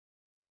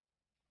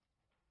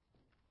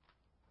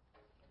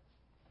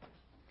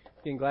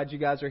Again, glad you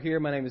guys are here.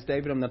 My name is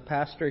David. I'm the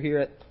pastor here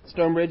at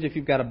Stonebridge. If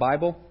you've got a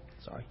Bible,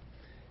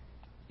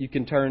 you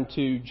can turn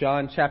to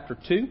John chapter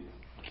 2.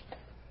 I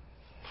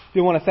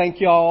do want to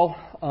thank y'all.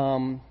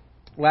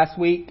 Last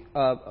week,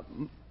 a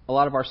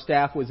lot of our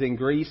staff was in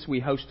Greece.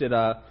 We hosted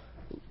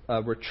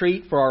a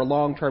retreat for our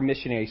long-term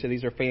missionaries. So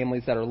these are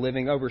families that are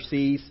living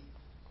overseas.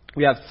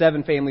 We have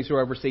 7 families who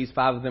are overseas.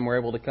 5 of them were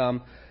able to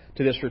come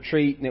to this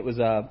retreat, and it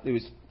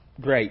was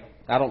great.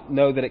 I don't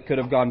know that it could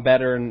have gone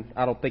better, and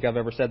I don't think I've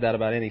ever said that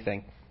about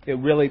anything. It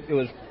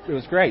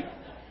was great.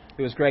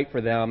 It was great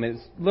for them. It's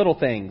little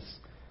things.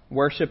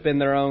 Worship in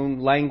their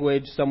own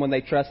language, someone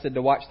they trusted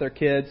to watch their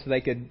kids so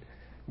they could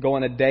go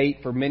on a date.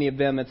 For many of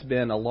them, it's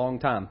been a long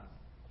time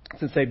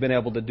since they've been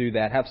able to do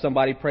that. Have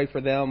somebody pray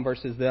for them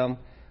versus them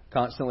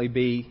constantly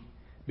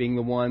being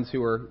the ones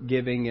who are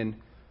giving and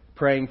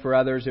praying for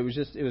others. It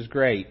was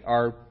great.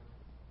 Our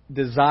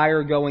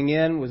desire going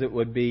in was it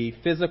would be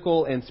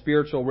physical and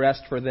spiritual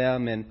rest for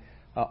them, and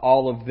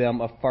all of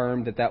them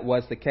affirmed that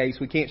was the case.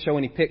 We can't show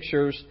any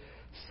pictures.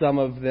 Some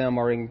of them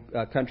are in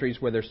countries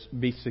where there's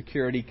be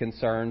security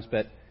concerns,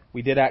 but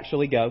we did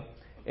actually go,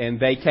 and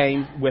they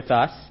came with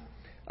us.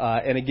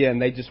 And again,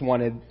 they just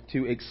wanted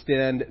to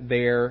extend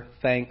their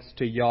thanks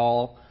to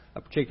y'all,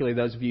 particularly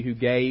those of you who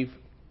gave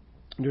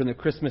during the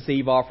Christmas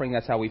Eve offering.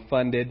 That's how we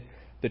funded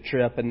the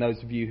trip, and those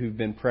of you who've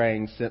been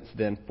praying since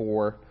then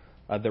for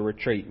the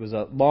retreat. It was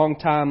a long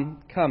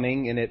time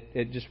coming, and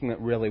it just went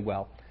really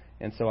well.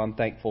 And so I'm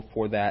thankful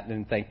for that,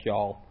 and thank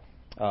y'all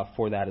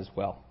for that as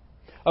well.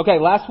 Okay,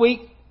 last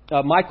week,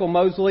 Michael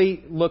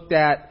Mosley looked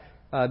at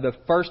the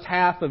first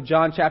half of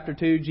John chapter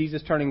 2,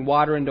 Jesus turning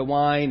water into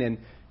wine, and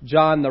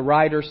John, the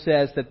writer,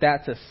 says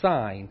that's a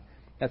sign.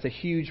 That's a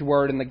huge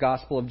word in the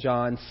Gospel of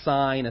John,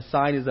 sign. A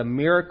sign is a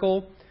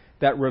miracle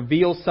that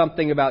reveals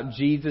something about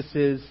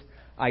Jesus'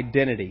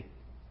 identity.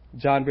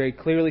 John very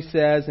clearly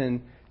says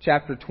in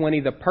Chapter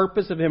 20, the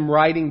purpose of him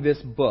writing this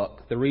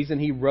book, the reason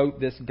he wrote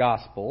this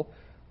gospel,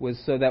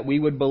 was so that we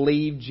would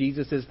believe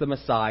Jesus is the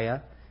Messiah,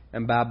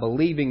 and by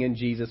believing in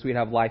Jesus, we'd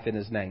have life in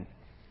his name.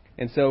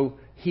 And so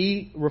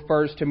he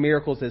refers to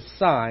miracles as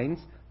signs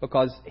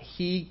because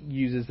he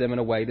uses them in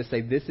a way to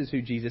say this is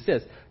who Jesus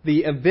is.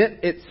 The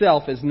event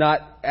itself is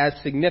not as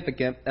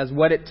significant as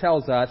what it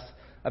tells us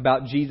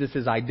about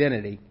Jesus'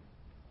 identity.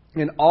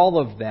 And all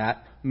of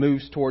that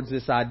moves towards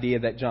this idea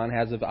that John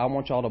has of, I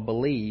want y'all to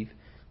believe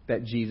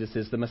that Jesus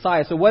is the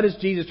Messiah. So what does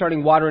Jesus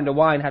turning water into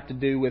wine have to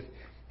do with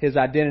his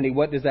identity?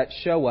 What does that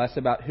show us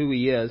about who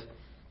he is?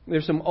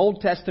 There's some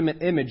Old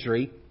Testament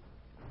imagery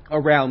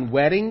around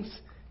weddings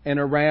and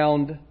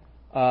around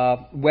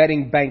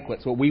wedding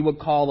banquets, what we would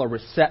call a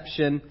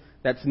reception.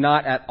 That's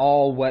not at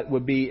all what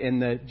would be in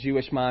the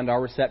Jewish mind.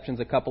 Our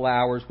reception's a couple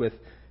hours with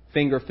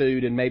finger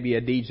food and maybe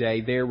a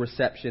DJ. Their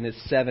reception is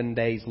 7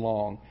 days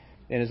long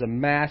and is a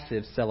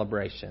massive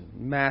celebration.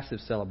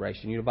 Massive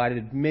celebration. You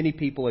invited as many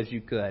people as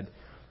you could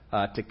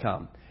to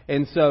come.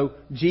 And so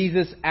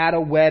Jesus at a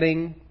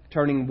wedding,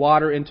 turning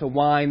water into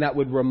wine, that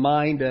would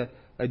remind a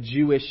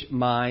Jewish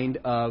mind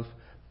of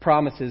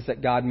promises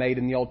that God made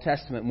in the Old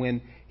Testament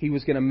when he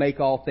was going to make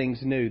all things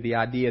new. The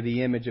idea,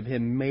 the image of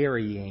him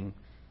marrying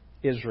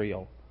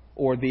Israel.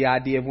 Or the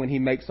idea of when he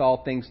makes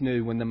all things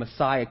new, when the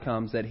Messiah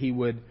comes, that he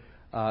would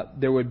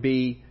there would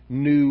be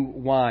new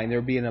wine. There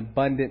would be an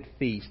abundant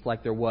feast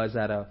like there was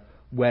at a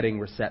wedding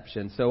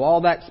reception. So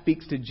all that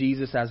speaks to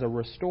Jesus as a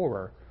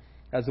restorer,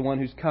 as the one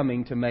who's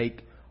coming to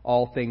make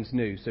all things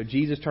new. So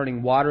Jesus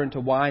turning water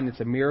into wine, it's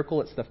a miracle.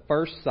 It's the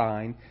first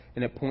sign,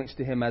 and it points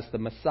to him as the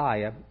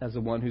Messiah, as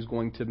the one who's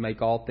going to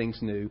make all things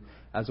new,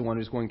 as the one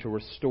who's going to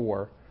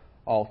restore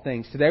all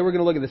things. Today we're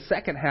going to look at the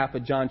second half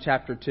of John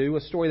chapter 2,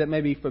 a story that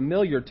may be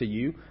familiar to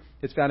you.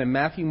 It's found in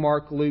Matthew,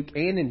 Mark, Luke,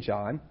 and in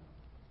John.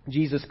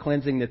 Jesus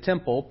cleansing the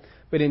temple.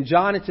 But in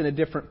John, it's in a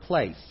different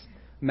place.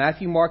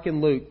 Matthew, Mark, and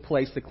Luke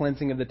place the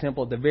cleansing of the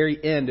temple at the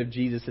very end of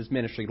Jesus'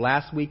 ministry.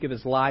 Last week of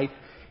his life,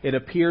 it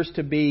appears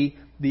to be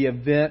the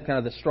event, kind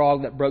of the straw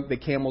that broke the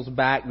camel's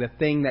back, the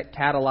thing that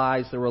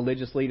catalyzed the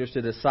religious leaders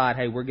to decide,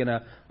 hey, we're going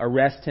to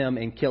arrest him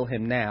and kill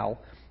him now,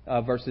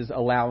 versus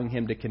allowing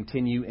him to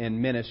continue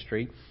in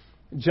ministry.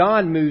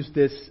 John moves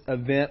this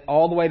event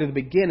all the way to the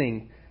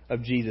beginning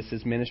of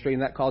Jesus' ministry,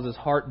 and that causes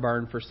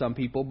heartburn for some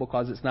people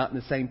because it's not in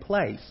the same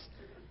place.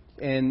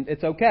 And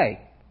it's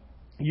okay.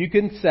 You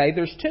can say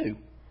there's 2.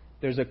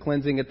 There's a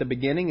cleansing at the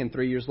beginning, and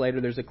 3 years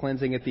later there's a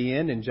cleansing at the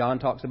end. And John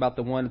talks about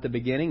the one at the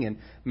beginning, and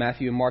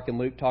Matthew and Mark and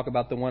Luke talk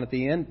about the one at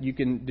the end. You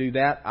can do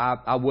that.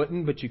 I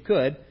wouldn't, but you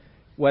could.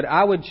 What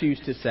I would choose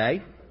to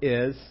say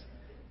is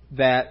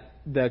that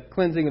the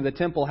cleansing of the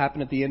temple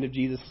happened at the end of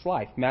Jesus'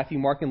 life. Matthew,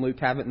 Mark, and Luke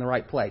have it in the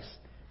right place.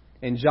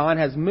 And John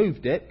has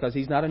moved it because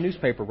he's not a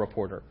newspaper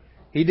reporter.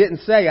 He didn't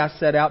say, I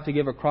set out to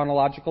give a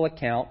chronological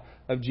account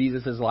of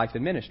Jesus' life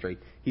and ministry.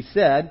 He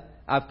said,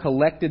 I've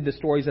collected the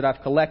stories that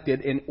I've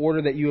collected in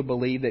order that you would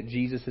believe that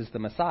Jesus is the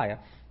Messiah.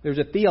 There's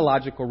a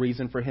theological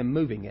reason for him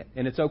moving it,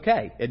 and it's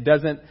okay. It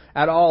doesn't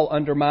at all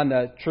undermine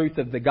the truth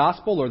of the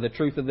gospel or the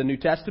truth of the New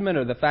Testament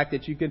or the fact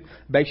that you can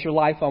base your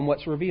life on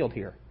what's revealed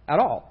here at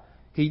all.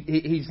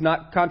 He's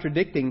not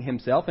contradicting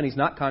himself, and he's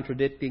not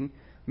contradicting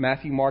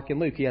Matthew, Mark, and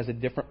Luke. He has a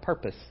different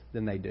purpose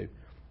than they do.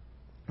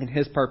 And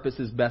his purpose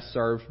is best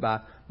served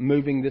by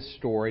moving this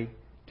story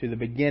to the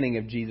beginning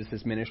of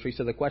Jesus' ministry.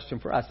 So the question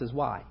for us is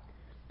why?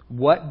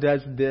 What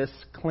does this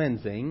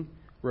cleansing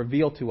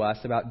reveal to us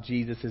about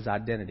Jesus'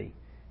 identity?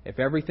 If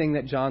everything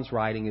that John's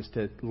writing is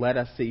to let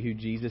us see who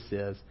Jesus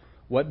is,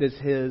 what does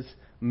his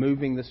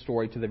moving the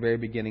story to the very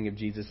beginning of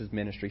Jesus'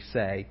 ministry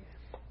say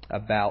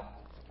about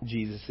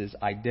Jesus'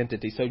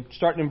 identity? So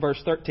starting in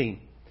verse 13.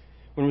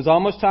 When it was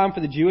almost time for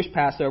the Jewish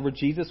Passover,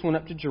 Jesus went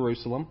up to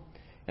Jerusalem.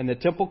 In the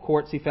temple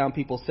courts he found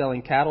people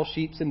selling cattle,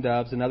 sheep, and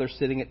doves, and others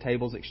sitting at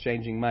tables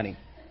exchanging money.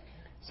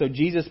 So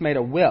Jesus made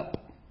a whip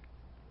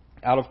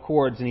out of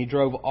cords, and he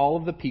drove all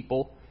of the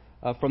people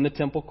from the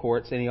temple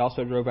courts, and he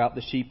also drove out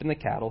the sheep and the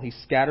cattle. He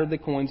scattered the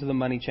coins of the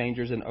money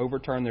changers and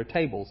overturned their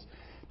tables.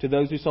 To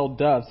those who sold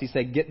doves, he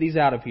said, "Get these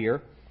out of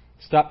here.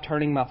 Stop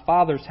turning my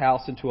Father's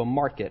house into a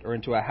market or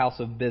into a house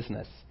of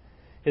business."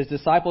 His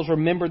disciples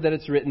remembered that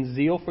it's written,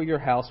 "Zeal for your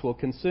house will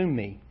consume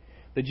me."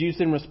 The Jews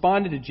then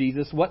responded to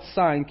Jesus, "What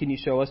sign can you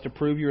show us to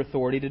prove your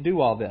authority to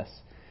do all this?"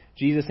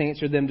 Jesus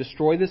answered them,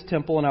 "Destroy this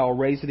temple and I will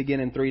raise it again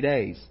in 3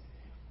 days."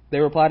 They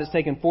replied, "It's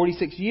taken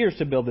 46 years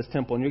to build this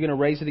temple, and you're going to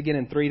raise it again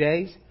in 3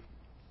 days?"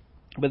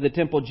 But the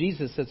temple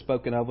Jesus had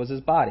spoken of was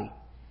his body.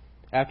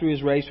 After he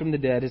was raised from the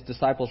dead, his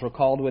disciples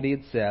recalled what he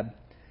had said.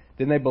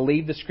 Then they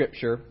believed the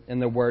Scripture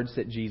and the words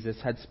that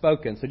Jesus had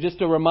spoken. So just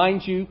to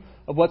remind you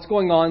of what's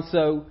going on,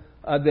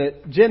 the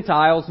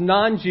Gentiles,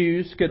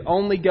 non-Jews, could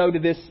only go to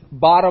this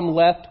bottom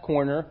left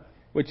corner,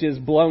 which is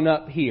blown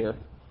up here.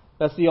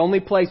 That's the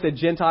only place a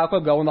Gentile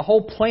could go on the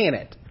whole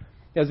planet.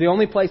 It was the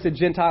only place a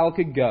Gentile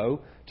could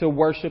go to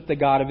worship the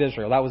God of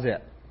Israel. That was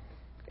it.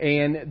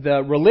 And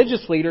the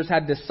religious leaders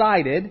had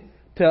decided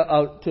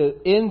to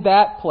in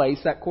that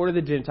place, that court of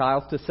the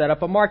Gentiles, to set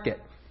up a market.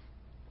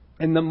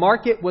 And the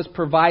market was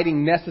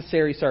providing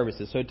necessary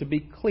services. So to be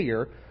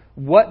clear,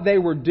 what they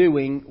were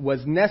doing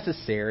was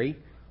necessary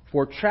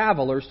for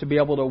travelers to be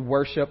able to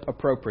worship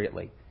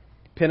appropriately.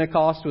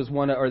 Passover was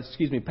one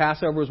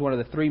of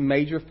the 3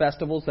 major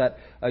festivals that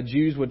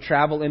Jews would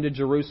travel into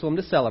Jerusalem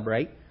to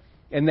celebrate.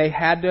 And they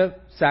had to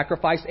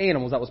sacrifice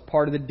animals. That was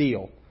part of the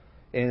deal.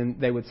 And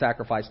they would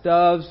sacrifice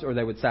doves, or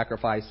they would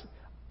sacrifice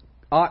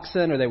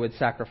oxen, or they would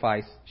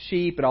sacrifice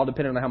sheep. It all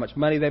depended on how much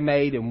money they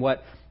made and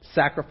what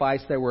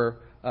sacrifice they were,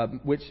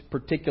 which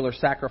particular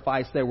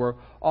sacrifice they were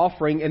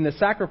offering. And the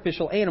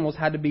sacrificial animals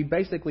had to be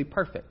basically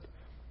perfect.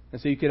 And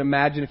so you can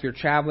imagine if you're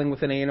traveling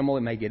with an animal,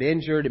 it may get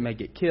injured, it may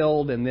get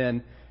killed, and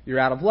then you're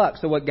out of luck.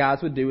 So what guys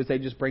would do is they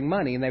just bring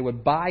money, and they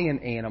would buy an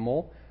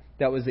animal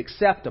that was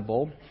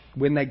acceptable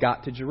when they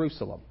got to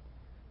Jerusalem.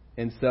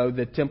 And so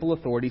the temple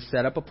authorities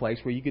set up a place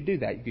where you could do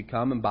that. You could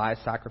come and buy a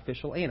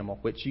sacrificial animal,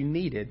 which you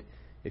needed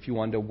if you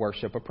wanted to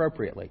worship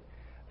appropriately.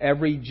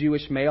 Every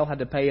Jewish male had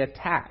to pay a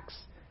tax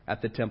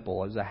at the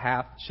temple. It was a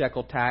half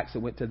shekel tax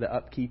that went to the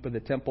upkeep of the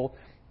temple.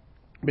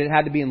 But it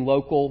had to be in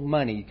local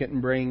money. You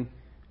couldn't bring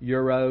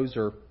euros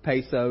or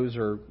pesos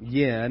or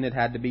yen. It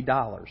had to be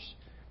dollars.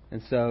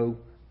 And so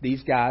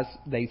these guys,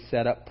 they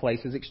set up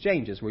places,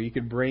 exchanges, where you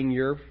could bring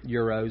your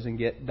euros and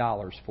get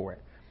dollars for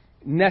it.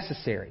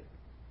 Necessary.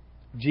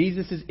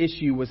 Jesus'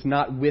 issue was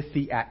not with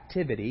the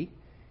activity.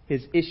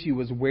 His issue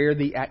was where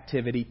the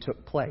activity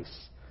took place.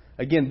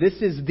 Again,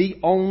 this is the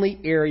only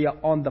area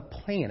on the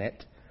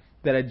planet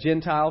that a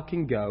Gentile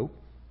can go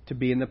to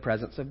be in the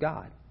presence of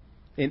God.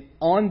 And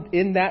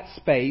in that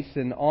space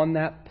and on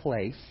that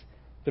place,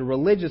 the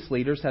religious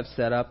leaders have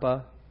set up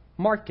a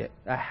market,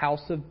 a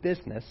house of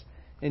business,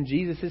 and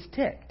Jesus is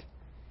ticked.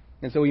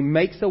 And so he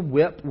makes a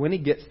whip when he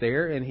gets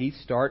there, and he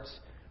starts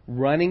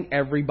running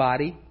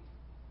everybody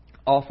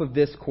off of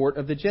this court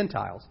of the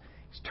Gentiles.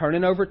 He's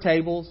turning over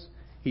tables.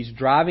 He's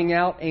driving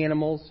out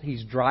animals.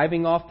 He's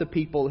driving off the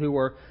people who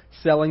are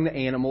selling the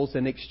animals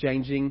and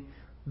exchanging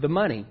the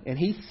money. And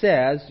he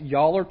says,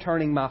 y'all are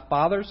turning my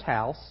Father's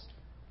house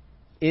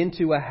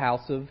into a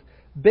house of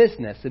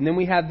business. And then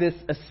we have this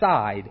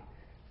aside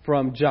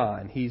from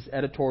John. He's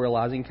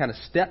editorializing, kind of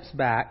steps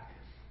back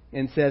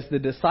and says, the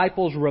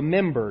disciples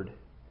remembered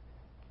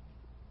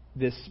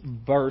this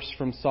verse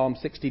from Psalm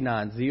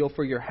 69, "Zeal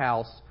for your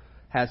house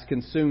has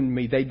consumed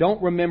me." They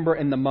don't remember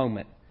in the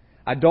moment.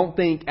 I don't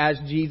think as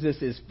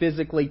Jesus is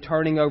physically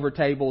turning over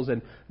tables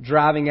and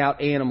driving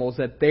out animals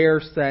that they're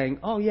saying,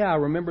 "Oh yeah, I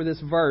remember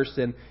this verse,"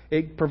 and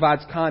it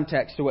provides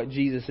context to what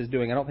Jesus is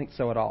doing. I don't think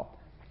so at all.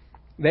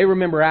 They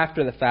remember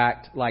after the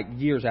fact, like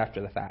years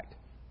after the fact.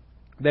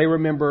 They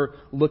remember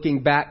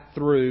looking back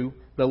through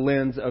the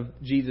lens of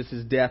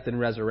Jesus' death and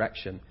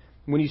resurrection.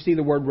 When you see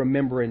the word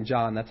remember in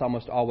John, that's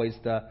almost always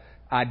the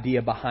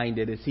idea behind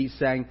it, is he's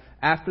saying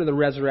after the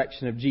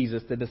resurrection of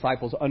Jesus, the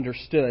disciples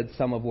understood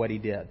some of what he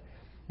did.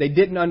 They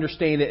didn't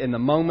understand it in the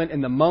moment.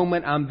 In the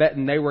moment, I'm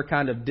betting they were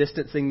kind of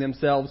distancing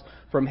themselves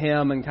from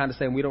him and kind of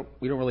saying, we don't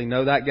really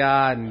know that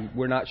guy, and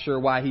we're not sure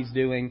why he's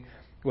doing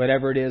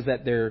whatever it is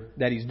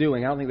that he's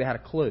doing. I don't think they had a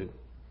clue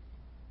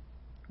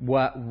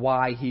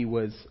why he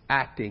was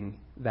acting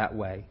that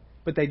way.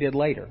 But they did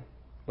later,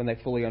 when they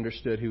fully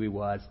understood who he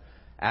was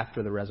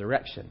after the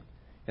resurrection.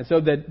 And so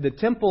the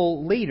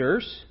temple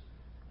leaders,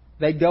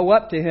 they go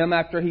up to him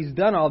after he's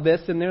done all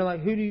this, and they're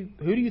like, who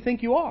do you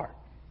think you are?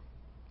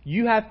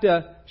 You have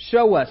to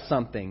show us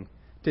something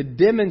to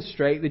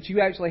demonstrate that you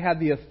actually have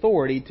the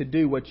authority to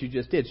do what you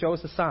just did. Show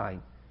us a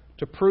sign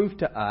to prove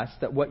to us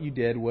that what you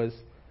did was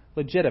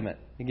legitimate.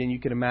 Again,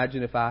 you can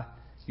imagine if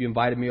you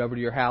invited me over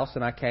to your house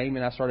and I came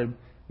and I started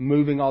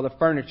moving all the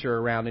furniture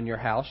around in your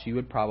house, you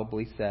would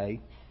probably say,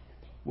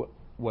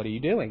 what are you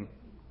doing?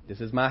 This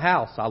is my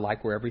house. I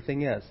like where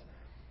everything is.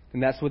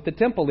 And that's what the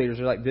temple leaders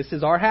are like. This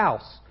is our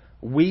house.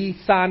 We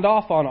signed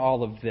off on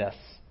all of this.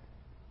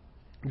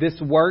 This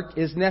work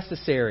is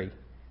necessary,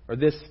 or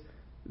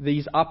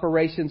these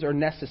operations are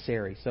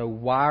necessary. So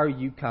why are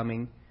you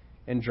coming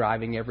and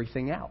driving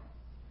everything out?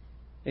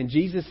 And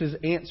Jesus'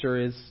 answer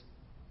is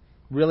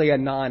really a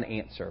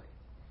non-answer.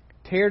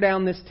 Tear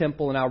down this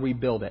temple and I'll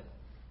rebuild it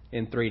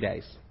in 3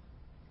 days.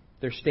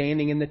 They're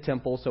standing in the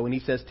temple, so when he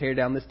says tear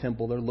down this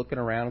temple, they're looking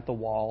around at the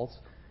walls.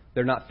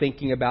 They're not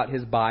thinking about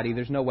his body.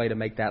 There's no way to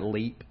make that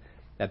leap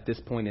at this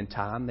point in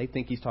time. They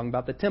think he's talking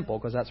about the temple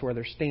because that's where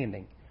they're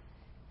standing.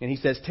 And he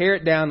says, tear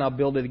it down and I'll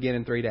build it again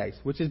in 3 days.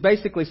 Which is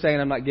basically saying,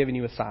 I'm not giving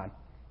you a sign.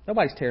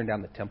 Nobody's tearing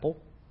down the temple.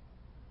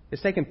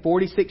 It's taken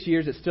 46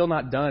 years. It's still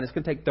not done. It's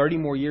going to take 30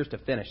 more years to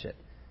finish it.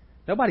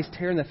 Nobody's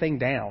tearing the thing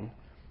down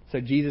so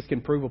Jesus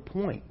can prove a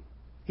point.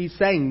 He's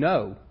saying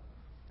no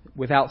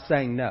without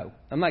saying no.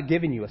 I'm not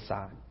giving you a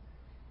sign.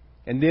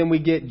 And then we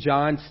get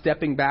John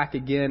stepping back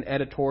again,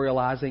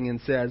 editorializing,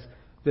 and says,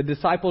 the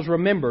disciples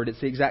remembered.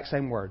 It's the exact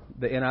same word.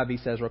 The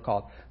NIV says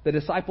recalled. The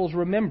disciples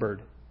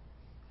remembered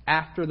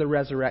after the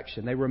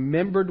resurrection. They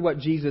remembered what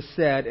Jesus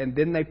said, and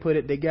then they put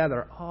it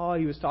together. Oh,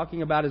 he was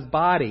talking about his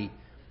body.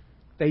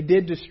 They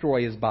did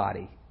destroy his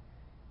body.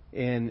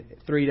 And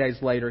 3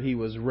 days later, he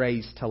was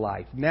raised to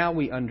life. Now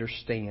we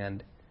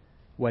understand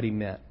what he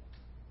meant.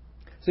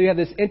 So you have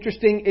this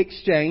interesting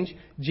exchange.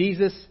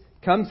 Jesus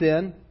comes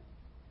in,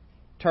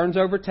 turns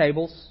over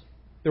tables.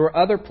 There were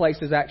other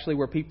places actually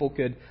where people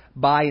could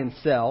buy and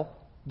sell.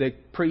 The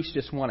priests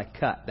just want to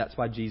cut. That's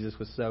why Jesus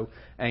was so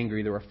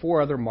angry. There were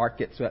 4 other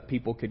markets that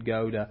people could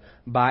go to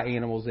buy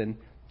animals and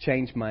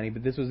change money.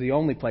 But this was the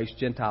only place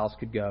Gentiles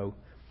could go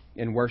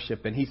and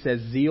worship. And he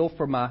says, zeal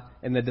for my,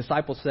 and the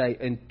disciples say,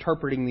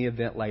 interpreting the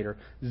event later,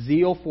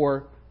 zeal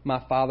for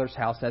my Father's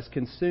house has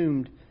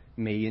consumed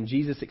me. And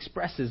Jesus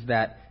expresses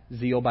that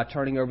zeal by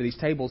turning over these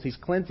tables. He's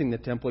cleansing the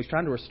temple. He's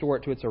trying to restore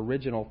it to its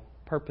original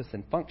purpose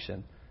and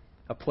function,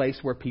 a place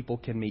where people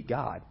can meet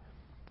God.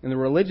 And the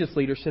religious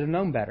leaders should have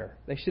known better.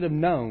 They should have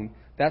known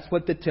that's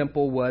what the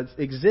temple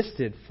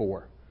existed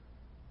for.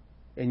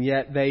 And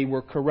yet they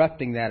were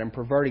corrupting that and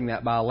perverting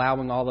that by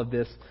allowing all of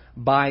this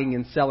buying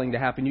and selling to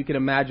happen. You can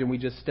imagine we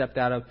just stepped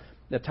out of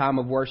the time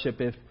of worship.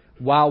 If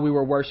while we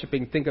were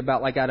worshiping, think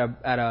about like at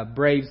a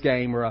Braves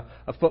game or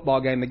a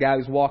football game, the guy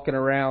who's walking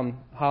around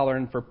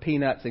hollering for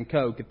peanuts and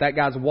Coke. If that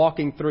guy's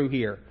walking through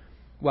here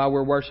while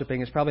we're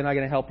worshiping, it's probably not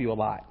going to help you a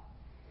lot.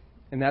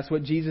 And that's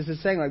what Jesus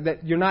is saying. Like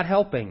that, you're not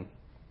helping.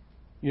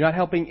 You're not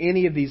helping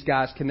any of these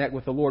guys connect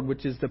with the Lord,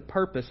 which is the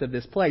purpose of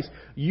this place.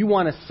 You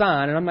want a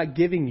sign, and I'm not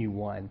giving you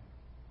one.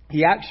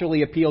 He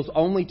actually appeals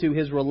only to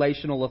his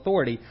relational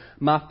authority.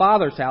 My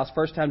Father's house,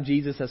 first time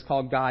Jesus has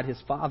called God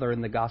his Father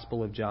in the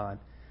Gospel of John.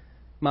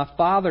 My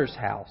Father's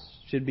house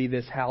should be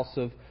this house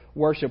of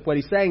worship. What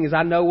he's saying is,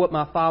 I know what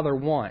my Father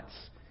wants,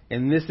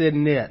 and this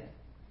isn't it.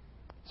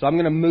 So I'm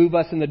going to move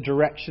us in the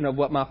direction of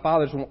what my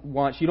Father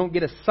wants. You don't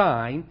get a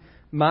sign.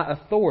 My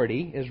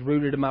authority is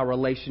rooted in my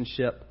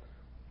relationship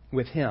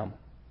with him.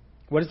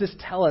 What does this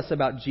tell us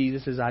about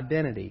Jesus'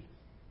 identity?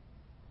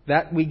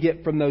 That we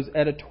get from those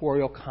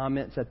editorial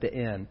comments at the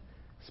end,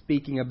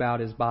 speaking about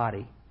his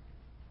body.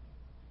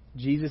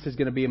 Jesus is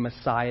going to be a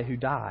Messiah who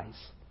dies.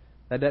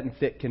 That doesn't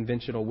fit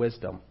conventional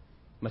wisdom.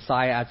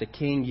 Messiah as a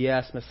king,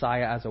 yes.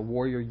 Messiah as a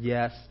warrior,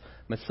 yes.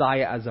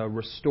 Messiah as a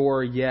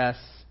restorer, yes.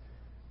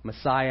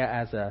 Messiah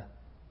as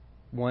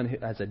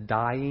a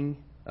dying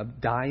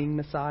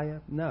Messiah,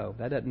 no.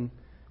 That doesn't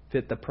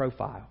fit the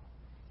profile.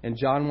 And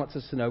John wants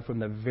us to know from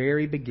the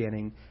very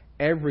beginning,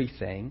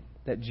 everything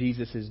that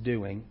Jesus is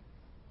doing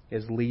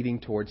is leading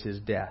towards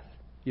his death.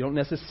 You don't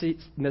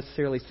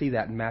necessarily see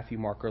that in Matthew,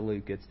 Mark, or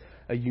Luke. It's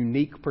a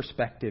unique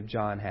perspective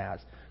John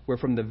has, where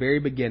from the very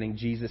beginning,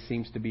 Jesus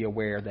seems to be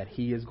aware that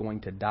he is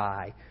going to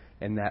die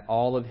and that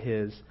all of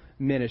his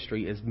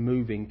ministry is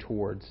moving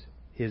towards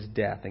his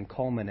death and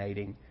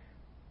culminating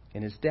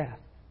in his death.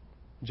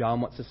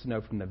 John wants us to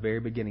know from the very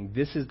beginning,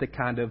 this is the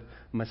kind of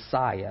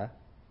Messiah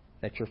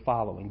that you're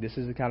following. This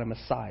is the kind of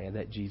Messiah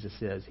that Jesus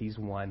is. He's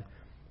one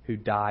who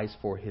dies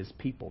for his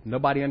people.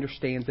 Nobody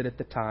understands it at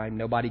the time.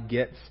 Nobody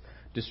gets,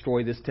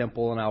 destroy this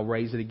temple and I'll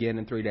raise it again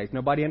in 3 days.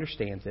 Nobody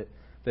understands it.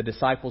 The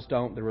disciples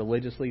don't. The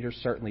religious leaders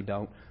certainly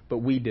don't. But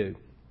we do.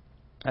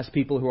 As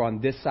people who are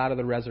on this side of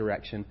the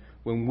resurrection,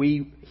 when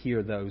we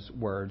hear those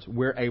words,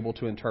 we're able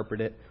to interpret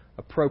it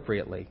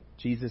appropriately.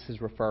 Jesus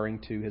is referring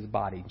to his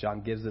body.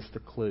 John gives us the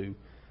clue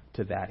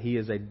to that. He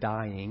is a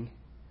dying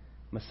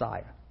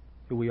Messiah,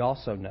 who we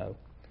also know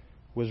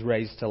was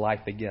raised to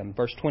life again.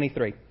 Verse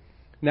 23,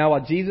 Now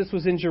while Jesus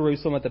was in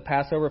Jerusalem at the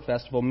Passover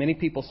festival, many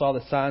people saw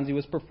the signs he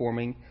was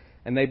performing,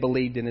 and they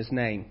believed in his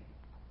name.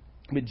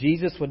 But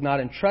Jesus would not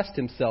entrust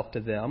himself to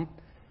them,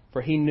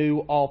 for he knew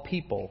all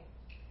people.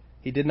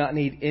 He did not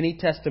need any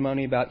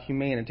testimony about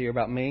humanity or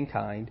about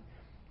mankind,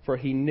 for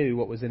he knew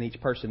what was in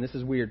each person. This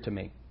is weird to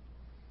me.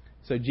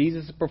 So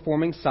Jesus is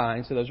performing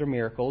signs, so those are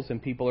miracles,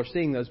 and people are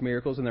seeing those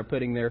miracles, and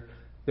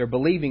they're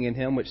believing in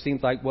him, which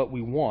seems like what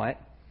we want.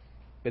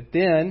 But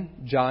then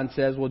John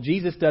says, well,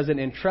 Jesus doesn't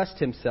entrust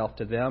himself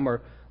to them,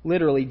 or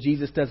literally,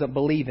 Jesus doesn't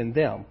believe in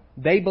them.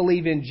 They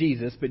believe in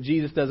Jesus, but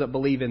Jesus doesn't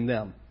believe in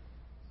them.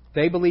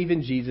 They believe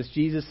in Jesus.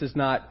 Jesus does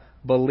not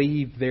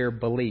believe their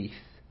belief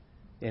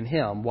in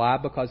him. Why?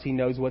 Because he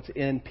knows what's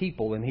in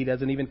people, and he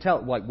doesn't even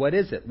tell, like, what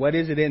is it? What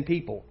is it in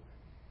people?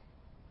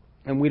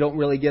 And we don't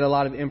really get a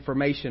lot of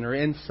information or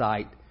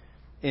insight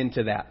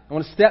into that. I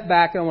want to step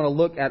back and I want to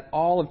look at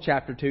all of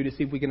chapter 2 to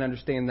see if we can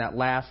understand that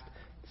last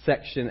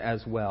section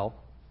as well.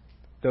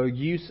 The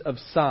use of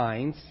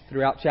signs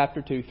throughout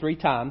chapter 2, 3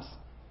 times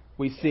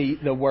we see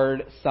the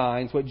word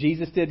signs. What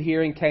Jesus did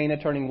here in Cana,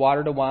 turning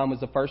water to wine, was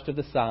the first of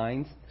the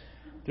signs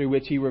through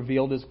which he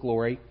revealed his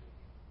glory,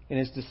 and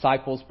his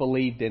disciples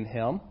believed in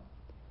him.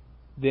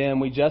 Then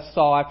we just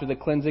saw, after the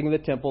cleansing of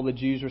the temple, the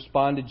Jews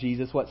respond to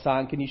Jesus, what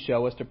sign can you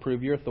show us to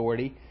prove your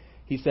authority?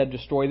 He said,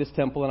 destroy this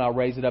temple and I'll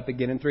raise it up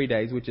again in 3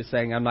 days, which is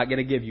saying, I'm not going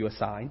to give you a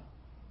sign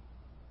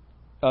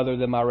other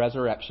than my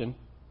resurrection.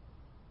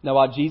 Now,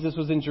 while Jesus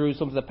was in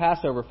Jerusalem for the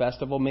Passover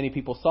festival, many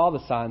people saw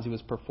the signs he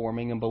was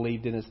performing and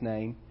believed in his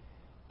name.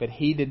 But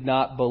he did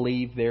not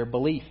believe their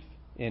belief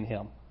in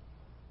him,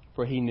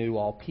 for he knew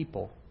all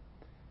people.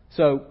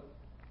 So,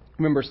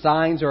 remember,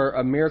 signs are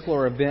a miracle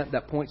or event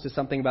that points to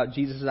something about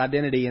Jesus'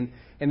 identity, and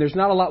there's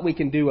not a lot we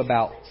can do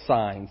about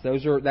signs.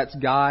 That's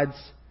God's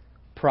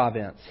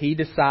province. He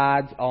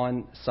decides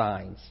on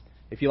signs.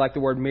 If you like the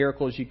word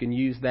miracles, you can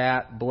use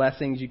that.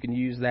 Blessings, you can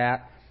use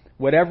that.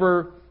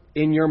 Whatever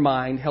in your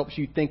mind helps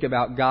you think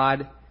about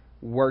God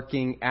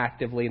working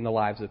actively in the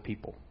lives of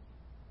people.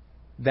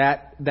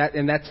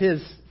 And that's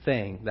his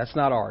thing. That's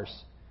not ours.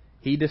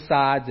 He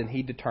decides and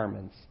he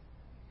determines.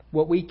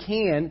 What we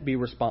can be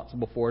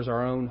responsible for is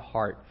our own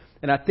heart.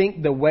 And I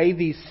think the way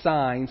these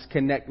signs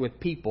connect with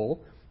people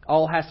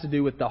all has to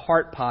do with the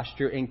heart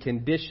posture and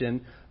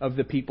condition of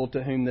the people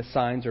to whom the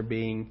signs are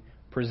being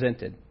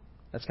presented.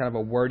 That's kind of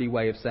a wordy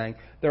way of saying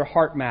their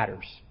heart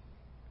matters.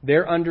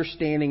 Their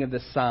understanding of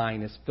the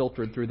sign is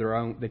filtered through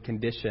the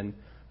condition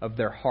of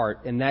their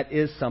heart. And that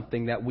is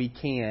something that we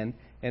can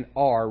and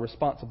are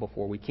responsible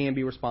for. We can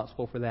be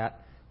responsible for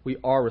that. We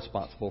are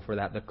responsible for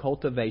that. The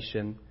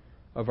cultivation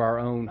of our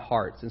own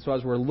hearts. And so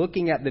as we're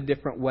looking at the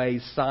different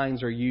ways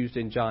signs are used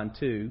in John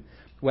 2,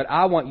 what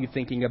I want you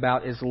thinking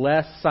about is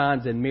less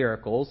signs and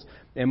miracles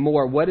and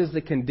more, what is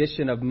the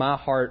condition of my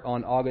heart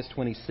on August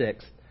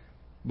 26th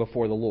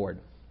before the Lord?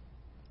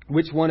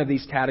 Which one of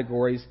these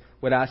categories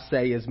would I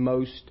say is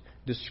most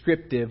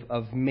descriptive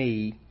of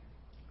me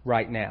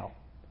right now?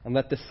 And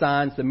let the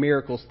signs, the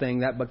miracles thing,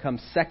 that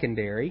becomes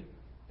secondary.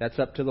 That's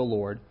up to the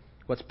Lord.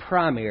 What's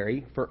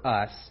primary for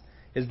us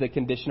is the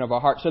condition of our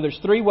heart. So there's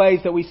 3 ways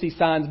that we see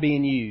signs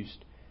being used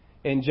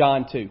in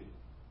John 2.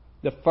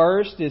 The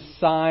first is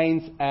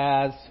signs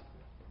as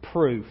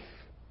proof.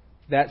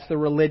 That's the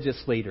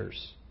religious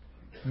leaders.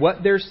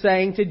 What they're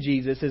saying to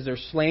Jesus is they're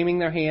slamming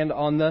their hand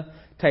on the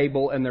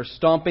table and they're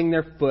stomping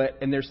their foot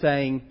and they're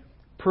saying,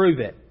 prove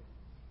it.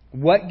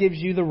 What gives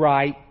you the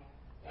right?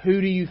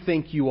 Who do you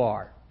think you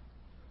are?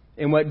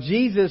 And what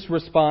Jesus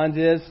responds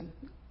is,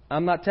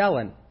 I'm not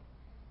telling.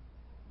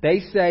 They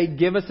say,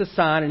 give us a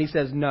sign, and he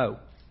says, no.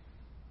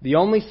 The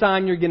only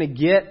sign you're going to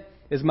get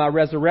is my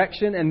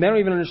resurrection, and they don't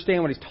even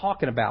understand what he's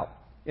talking about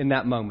in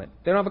that moment.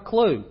 They don't have a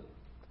clue.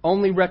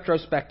 Only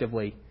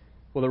retrospectively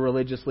will the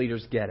religious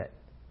leaders get it.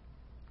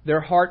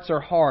 Their hearts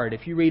are hard.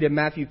 If you read in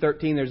Matthew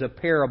 13, there's a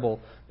parable,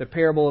 the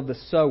parable of the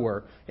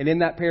sower. And in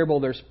that parable,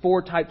 there's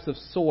 4 types of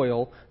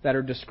soil that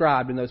are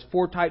described. And those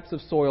 4 types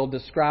of soil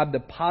describe the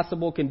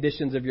possible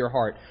conditions of your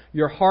heart.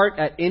 Your heart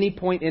at any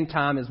point in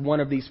time is one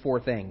of these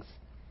 4 things.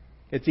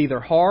 It's either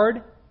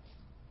hard,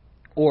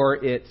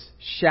 or it's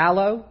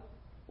shallow,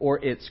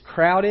 or it's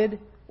crowded,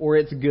 or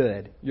it's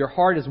good. Your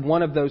heart is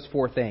one of those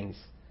 4 things.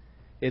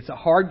 It's a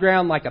hard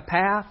ground like a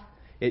path.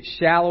 It's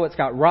shallow, it's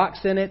got rocks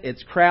in it.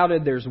 It's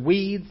crowded, there's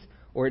weeds.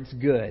 Or it's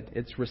good.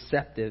 It's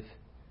receptive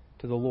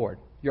to the Lord.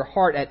 Your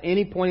heart at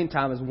any point in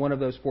time is one of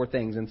those 4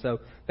 things. And so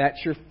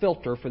that's your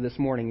filter for this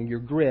morning and your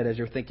grid as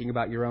you're thinking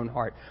about your own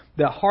heart.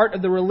 The heart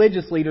of the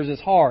religious leaders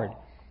is hard.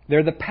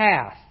 They're the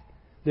path.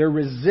 They're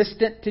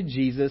resistant to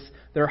Jesus.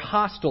 They're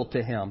hostile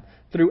to Him.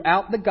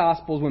 Throughout the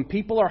Gospels, when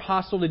people are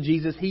hostile to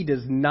Jesus, He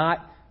does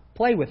not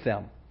play with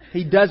them.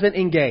 He doesn't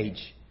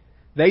engage.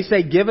 They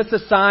say, give us a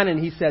sign,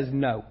 and He says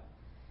no.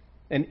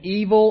 An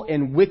evil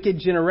and wicked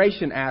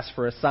generation asks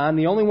for a sign.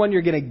 The only one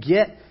you're going to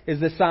get is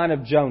the sign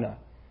of Jonah.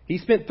 He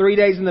spent 3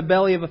 days in the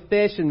belly of a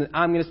fish, and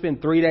I'm going to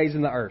spend 3 days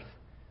in the earth.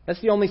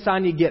 That's the only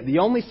sign you get. The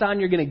only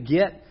sign you're going to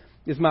get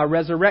is my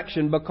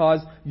resurrection, because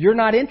you're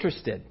not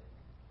interested.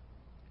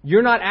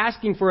 You're not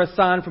asking for a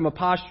sign from a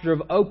posture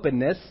of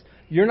openness.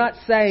 You're not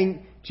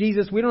saying,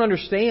 Jesus, we don't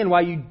understand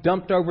why you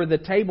dumped over the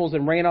tables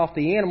and ran off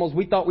the animals.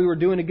 We thought we were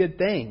doing a good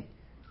thing.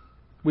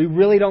 We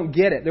really don't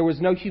get it. There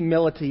was no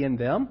humility in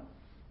them.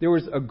 There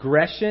was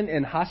aggression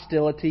and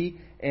hostility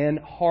and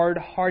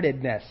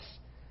hard-heartedness.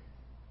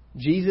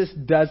 Jesus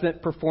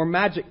doesn't perform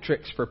magic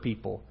tricks for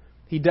people.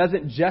 He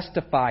doesn't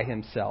justify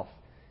himself.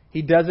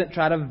 He doesn't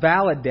try to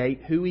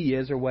validate who he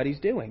is or what he's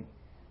doing.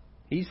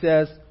 He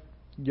says,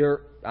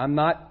 I'm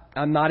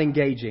not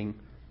engaging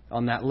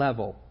on that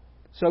level.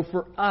 So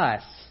for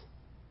us,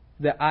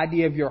 the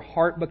idea of your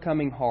heart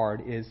becoming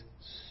hard is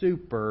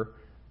super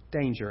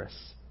dangerous.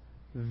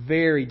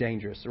 Very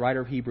dangerous. The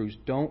writer of Hebrews,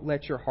 don't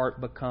let your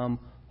heart become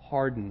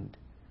hardened.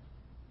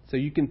 So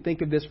you can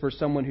think of this for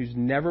someone who's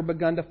never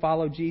begun to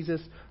follow Jesus,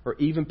 or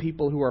even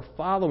people who are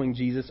following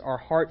Jesus, our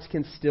hearts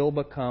can still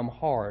become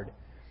hard.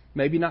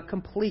 Maybe not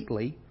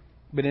completely,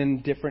 but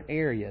in different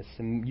areas.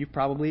 And you've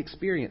probably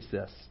experienced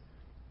this.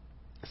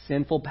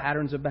 Sinful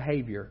patterns of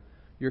behavior.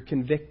 You're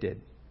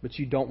convicted, but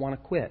you don't want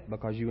to quit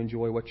because you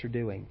enjoy what you're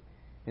doing.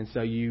 And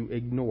so you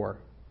ignore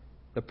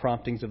the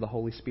promptings of the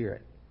Holy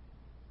Spirit.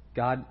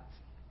 God,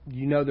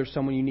 you know there's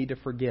someone you need to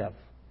forgive,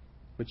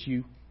 but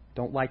you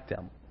don't like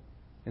them.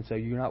 And so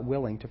you're not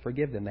willing to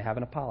forgive them. They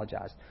haven't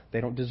apologized.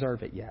 They don't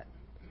deserve it yet.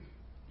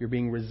 You're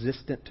being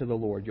resistant to the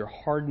Lord. You're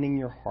hardening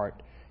your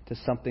heart to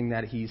something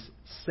that He's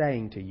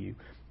saying to you.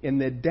 And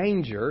the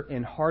danger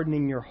in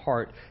hardening your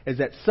heart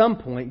is at some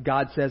point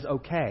God says,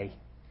 okay,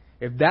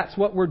 if that's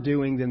what we're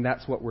doing, then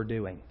that's what we're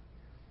doing.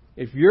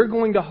 If you're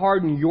going to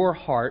harden your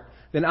heart,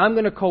 then I'm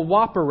going to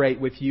cooperate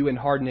with you and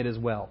harden it as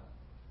well.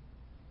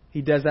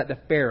 He does that to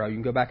Pharaoh. You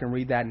can go back and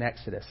read that in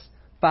Exodus.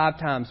 5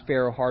 times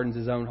Pharaoh hardens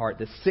his own heart.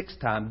 The 6th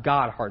time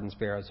God hardens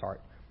Pharaoh's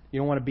heart. You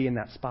don't want to be in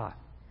that spot.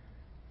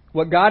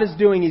 What God is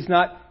doing, He's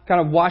not kind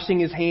of washing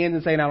His hands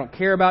and saying, I don't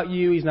care about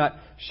you. He's not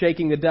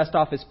shaking the dust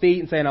off His feet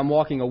and saying, I'm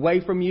walking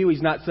away from you.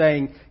 He's not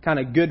saying kind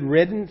of good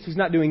riddance. He's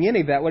not doing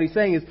any of that. What He's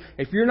saying is,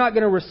 if you're not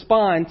going to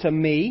respond to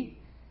me,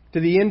 to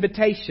the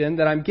invitation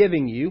that I'm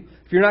giving you,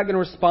 if you're not going to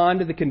respond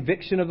to the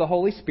conviction of the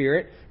Holy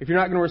Spirit, if you're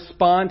not going to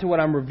respond to what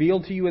I'm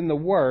revealed to you in the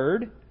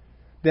Word,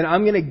 then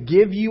I'm going to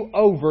give you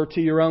over to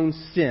your own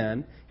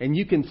sin, and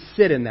you can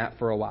sit in that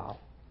for a while.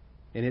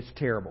 And it's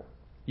terrible.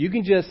 You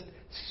can just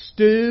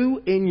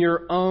stew in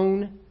your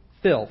own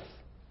filth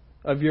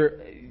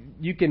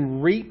you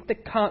can reap the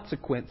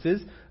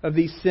consequences of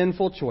these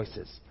sinful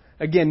choices.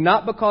 Again,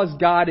 not because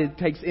God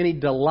takes any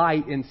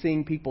delight in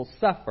seeing people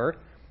suffer,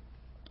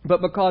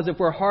 but because if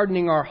we're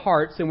hardening our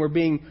hearts and we're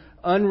being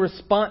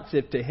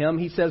unresponsive to Him,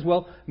 He says,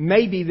 well,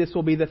 maybe this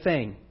will be the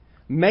thing.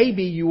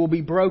 Maybe you will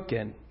be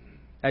broken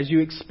as you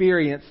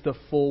experience the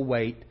full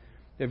weight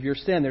of your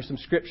sin. There's some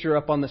scripture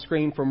up on the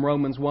screen from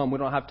Romans 1. We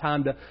don't have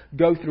time to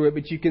go through it,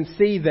 but you can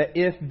see the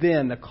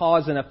if-then, the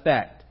cause and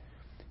effect.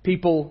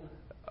 People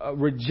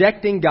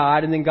rejecting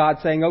God and then God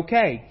saying,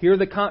 okay, here are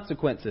the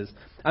consequences.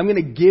 I'm going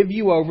to give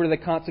you over to the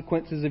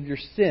consequences of your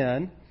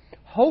sin,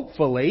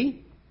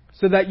 hopefully,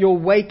 so that you'll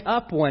wake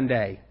up one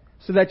day,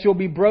 so that you'll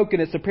be broken.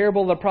 It's the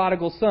parable of the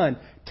prodigal son.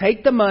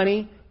 Take the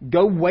money,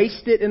 go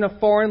waste it in a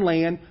foreign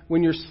land.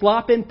 When you're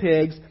slopping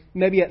pigs,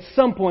 maybe at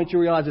some point you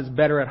realize it's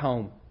better at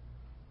home.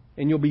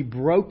 And you'll be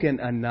broken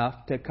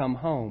enough to come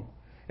home.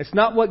 It's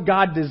not what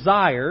God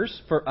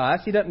desires for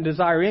us. He doesn't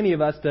desire any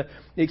of us to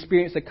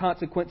experience the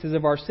consequences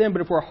of our sin.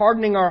 But if we're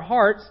hardening our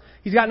hearts,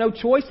 He's got no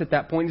choice at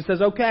that point. He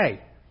says,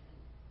 okay,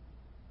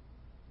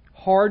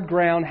 hard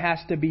ground has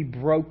to be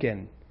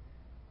broken.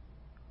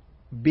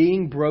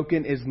 Being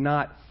broken is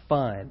not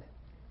fun.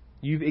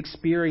 You've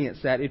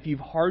experienced that. If you've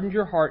hardened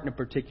your heart in a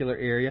particular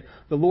area,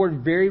 the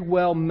Lord very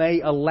well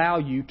may allow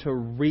you to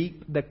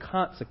reap the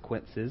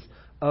consequences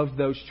of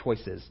those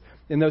choices.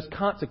 And those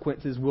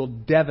consequences will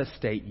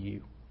devastate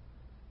you.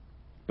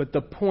 But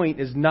the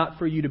point is not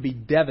for you to be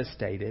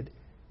devastated.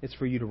 It's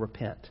for you to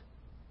repent.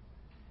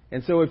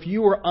 And so if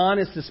you were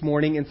honest this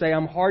morning and say,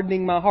 I'm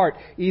hardening my heart,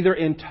 either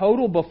in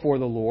total before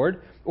the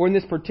Lord or in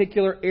this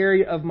particular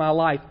area of my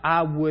life,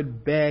 I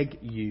would beg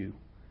you,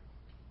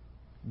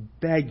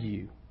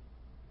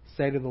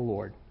 say to the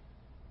Lord,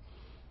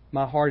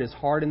 my heart is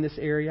hard in this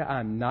area.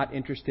 I'm not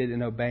interested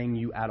in obeying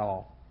you at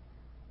all.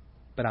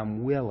 But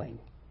I'm willing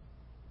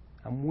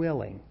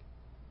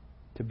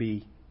to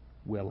be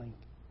willing.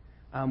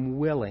 I'm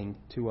willing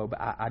to obey.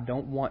 I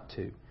don't want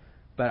to.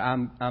 But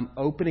I'm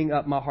opening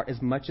up my heart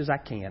as much as I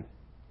can.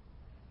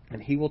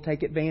 And He will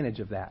take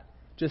advantage of that.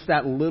 Just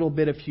that little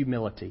bit of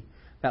humility.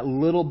 That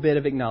little bit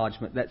of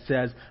acknowledgement that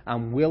says,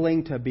 I'm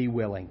willing to be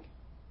willing.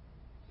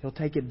 He'll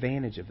take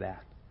advantage of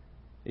that.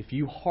 If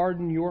you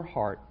harden your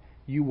heart,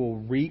 you will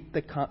reap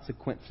the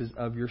consequences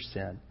of your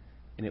sin.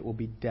 And it will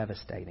be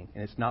devastating.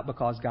 And it's not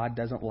because God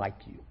doesn't like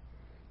you.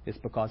 It's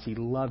because He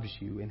loves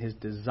you. And His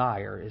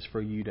desire is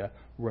for you to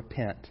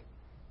repent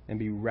and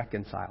be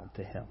reconciled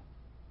to Him.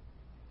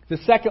 The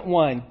second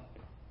one,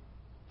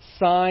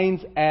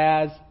 signs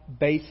as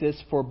basis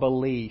for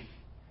belief.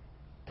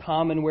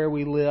 Common where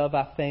we live,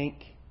 I think.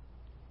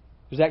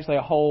 There's actually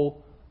a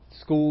whole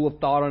school of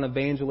thought on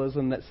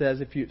evangelism that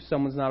says if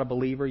someone's not a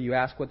believer, you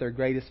ask what their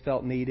greatest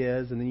felt need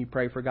is, and then you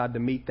pray for God to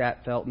meet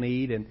that felt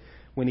need. And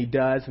when He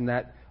does, and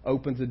that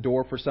opens the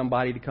door for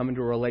somebody to come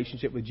into a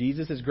relationship with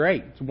Jesus, is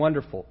great. It's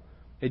wonderful.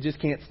 It just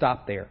can't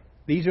stop there.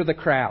 These are the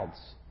crowds.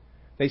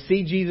 They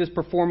see Jesus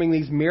performing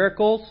these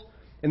miracles,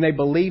 and they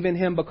believe in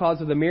Him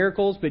because of the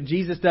miracles, but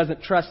Jesus doesn't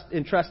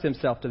entrust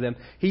Himself to them.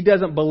 He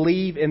doesn't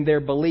believe in their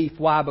belief.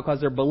 Why?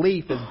 Because their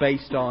belief is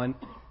based on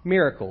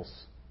miracles.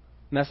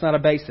 And that's not a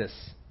basis.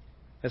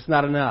 That's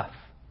not enough.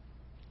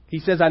 He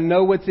says, I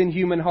know what's in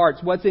human hearts.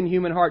 What's in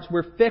human hearts?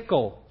 We're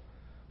fickle.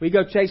 We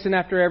go chasing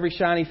after every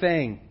shiny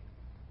thing.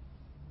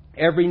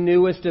 Every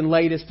newest and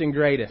latest and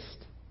greatest.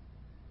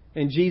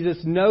 And Jesus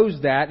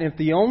knows that. And if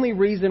the only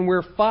reason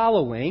we're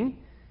following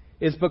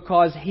is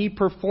because He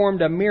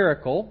performed a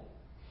miracle,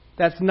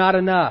 that's not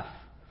enough.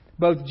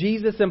 Both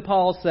Jesus and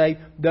Paul say,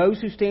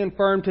 those who stand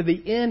firm to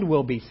the end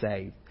will be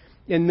saved.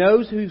 And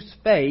those whose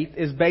faith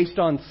is based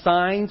on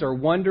signs or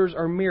wonders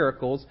or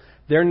miracles,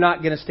 they're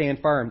not going to stand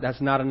firm.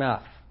 That's not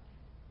enough.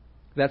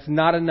 That's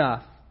not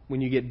enough when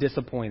you get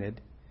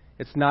disappointed.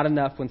 It's not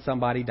enough when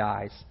somebody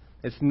dies.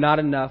 It's not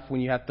enough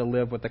when you have to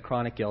live with a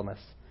chronic illness.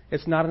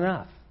 It's not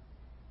enough.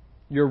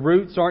 Your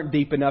roots aren't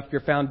deep enough.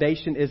 Your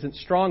foundation isn't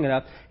strong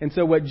enough. And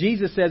so what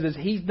Jesus says is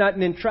He's not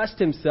going to entrust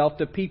Himself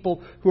to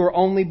people who are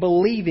only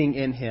believing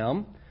in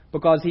Him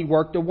because He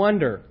worked a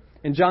wonder.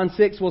 In John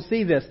 6, we'll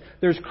see this.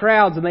 There's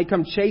crowds and they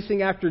come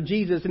chasing after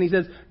Jesus. And He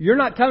says, you're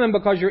not coming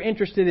because you're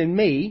interested in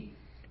me.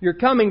 You're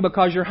coming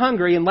because you're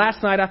hungry. And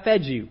last night I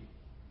fed you.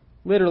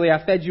 Literally,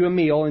 I fed you a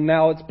meal and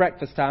now it's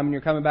breakfast time and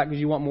you're coming back because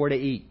you want more to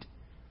eat.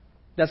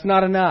 That's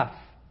not enough.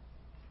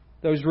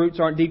 Those roots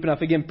aren't deep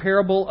enough. Again,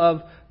 parable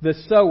of the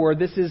sower.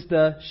 This is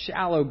the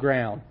shallow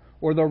ground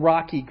or the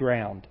rocky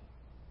ground.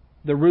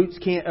 The roots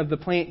of the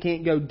plant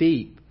can't go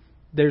deep.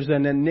 There's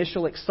an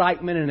initial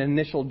excitement and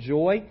initial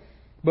joy.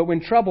 But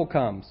when trouble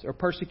comes or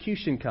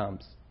persecution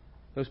comes,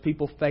 those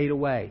people fade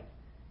away.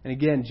 And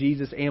again,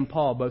 Jesus and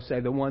Paul both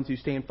say the ones who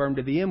stand firm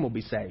to the end will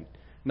be saved.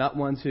 Not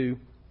ones who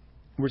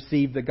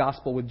receive the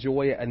gospel with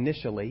joy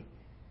initially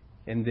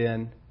and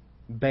then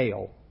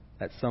bail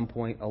at some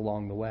point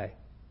along the way.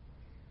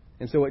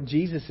 And so what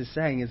Jesus is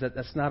saying is that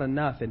that's not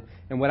enough.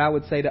 And what I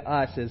would say to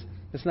us is,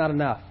 it's not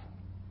enough.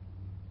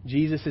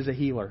 Jesus is a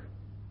healer.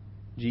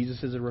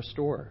 Jesus is a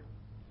restorer.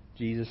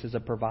 Jesus is a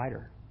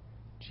provider.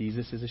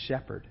 Jesus is a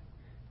shepherd.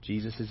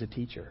 Jesus is a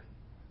teacher.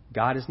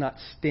 God is not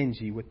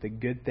stingy with the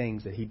good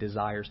things that He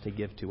desires to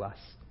give to us.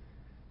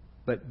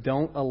 But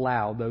don't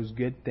allow those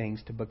good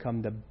things to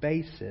become the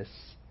basis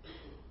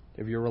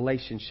of your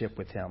relationship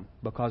with Him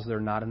because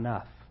they're not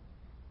enough.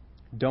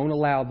 Don't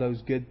allow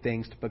those good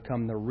things to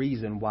become the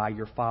reason why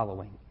you're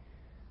following.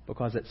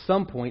 Because at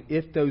some point,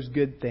 if those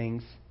good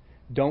things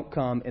don't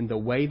come in the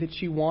way that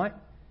you want,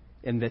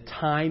 in the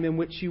time in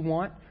which you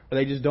want, or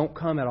they just don't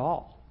come at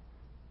all,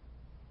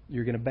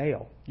 you're going to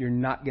bail. You're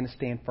not going to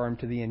stand firm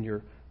to the end.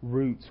 Your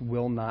roots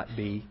will not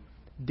be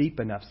deep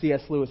enough.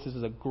 C.S. Lewis, this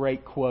is a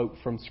great quote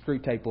from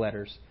Screwtape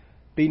Letters.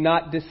 Be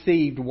not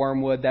deceived,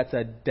 Wormwood. That's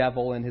a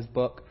devil in his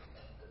book.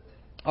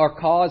 Our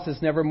cause is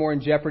never more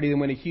in jeopardy than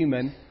when a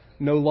human,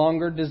 no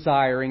longer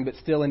desiring but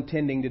still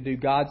intending to do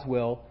God's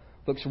will,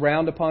 looks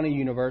round upon a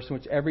universe in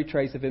which every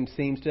trace of Him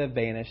seems to have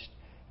vanished,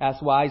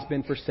 asks why He's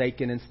been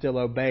forsaken and still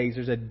obeys.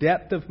 There's a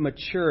depth of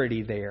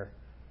maturity there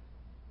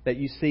that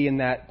you see in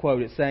that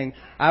quote. It's saying,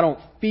 I don't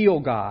feel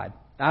God.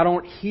 I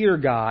don't hear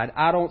God.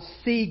 I don't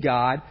see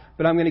God,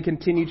 but I'm going to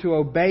continue to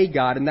obey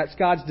God. And that's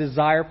God's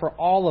desire for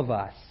all of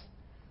us.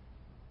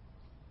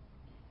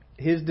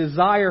 His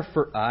desire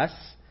for us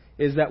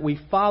is that we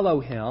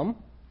follow Him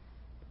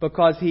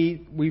because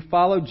we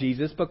follow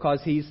Jesus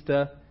because He's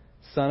the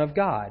Son of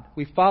God.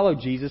 We follow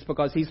Jesus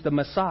because He's the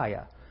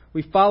Messiah.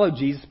 We follow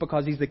Jesus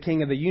because He's the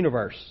King of the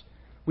universe.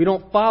 We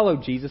don't follow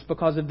Jesus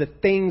because of the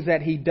things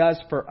that He does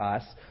for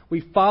us.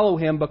 We follow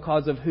Him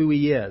because of who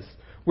He is.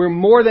 We're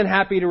more than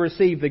happy to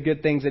receive the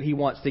good things that He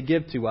wants to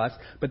give to us,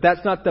 but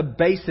that's not the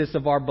basis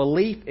of our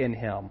belief in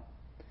Him.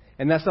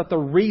 And that's not the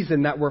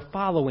reason that we're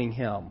following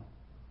Him.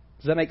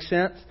 Does that make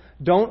sense?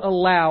 Don't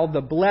allow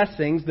the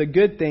blessings, the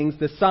good things,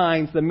 the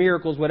signs, the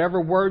miracles,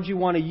 whatever words you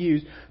want to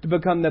use to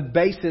become the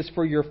basis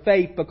for your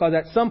faith, because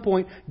at some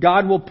point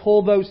God will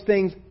pull those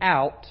things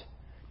out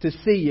to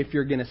see if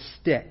you're going to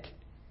stick.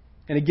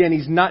 And again,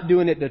 He's not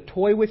doing it to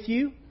toy with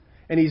you,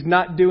 and He's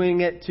not doing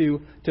it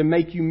to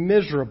make you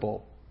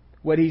miserable.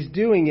 What He's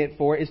doing it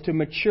for is to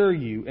mature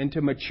you and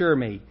to mature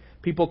me.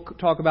 People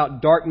talk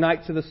about dark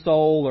nights of the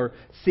soul or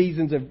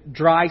seasons of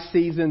dry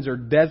seasons or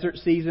desert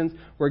seasons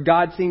where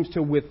God seems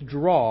to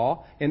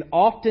withdraw, and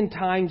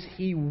oftentimes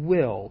He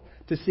will,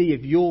 to see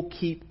if you'll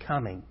keep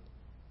coming.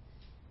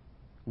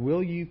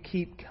 Will you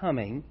keep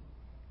coming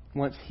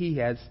once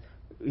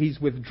He's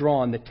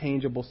withdrawn the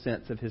tangible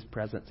sense of His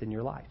presence in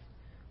your life?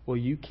 Will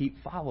you keep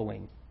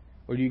following?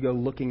 Or do you go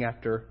looking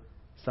after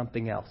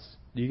something else?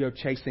 Do you go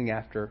chasing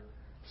after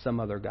some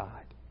other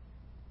God?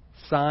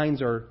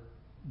 Signs are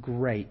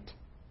great,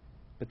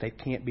 but they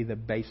can't be the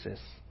basis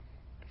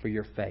for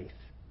your faith.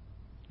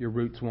 Your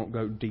roots won't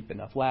go deep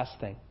enough. Last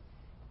thing.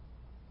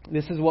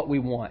 This is what we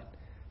want.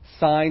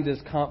 Signs as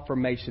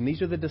confirmation.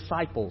 These are the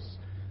disciples,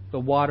 the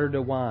water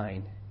to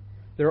wine.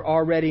 They're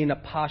already in a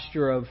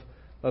posture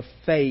of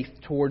faith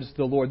towards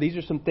the Lord. These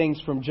are some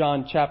things from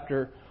John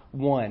chapter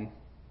 1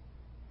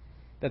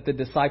 that the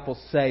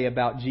disciples say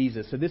about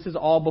Jesus. So this is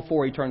all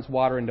before He turns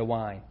water into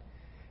wine.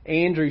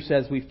 Andrew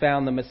says we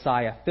found the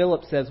Messiah.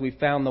 Philip says we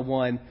found the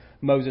one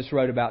Moses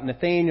wrote about.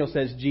 Nathanael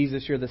says,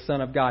 Jesus, you're the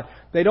Son of God.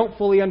 They don't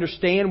fully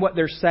understand what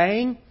they're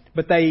saying,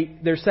 but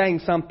they're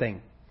saying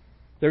something.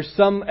 There's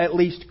some, at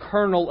least,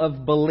 kernel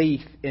of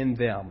belief in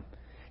them.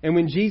 And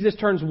when Jesus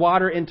turns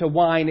water into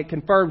wine, it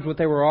confirms what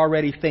they were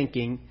already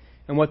thinking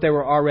and what they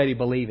were already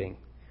believing.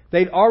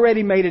 They'd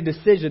already made a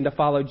decision to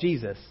follow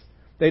Jesus.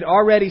 They'd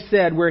already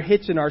said, we're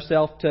hitching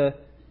ourselves to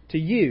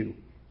you.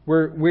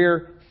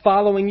 We're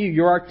following you.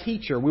 You're our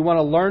teacher. We want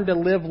to learn to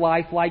live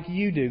life like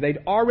you do. They'd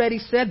already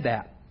said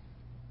that.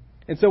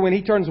 And so when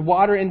He turns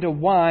water into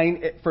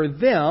wine, for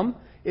them,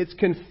 it's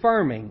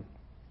confirming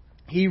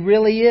He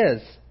really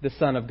is the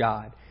Son of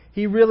God.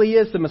 He really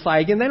is the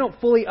Messiah. Again, they don't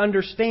fully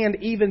understand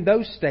even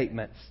those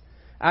statements.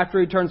 After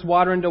He turns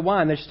water into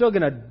wine, they're still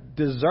going to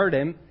desert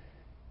Him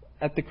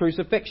at the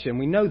crucifixion.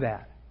 We know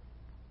that.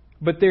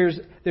 But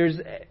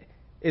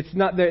it's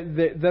not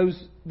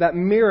that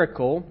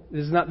miracle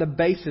is not the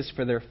basis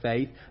for their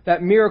faith.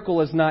 That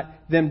miracle is not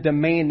them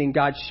demanding,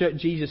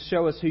 Jesus,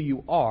 show us who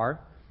you are.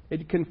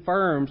 It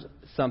confirms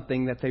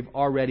something that they've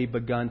already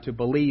begun to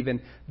believe.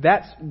 And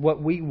that's what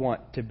we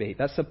want to be.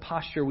 That's the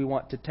posture we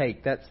want to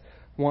take.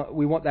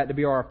 We want that to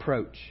be our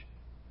approach.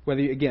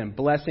 Whether, again,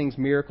 blessings,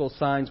 miracles,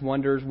 signs,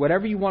 wonders,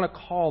 whatever you want to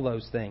call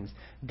those things.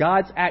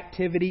 God's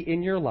activity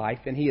in your life,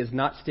 and He is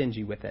not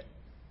stingy with it.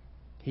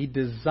 He's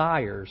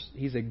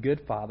a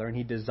good Father, and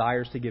He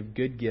desires to give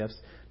good gifts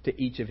to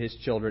each of His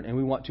children. And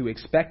we want to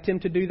expect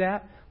Him to do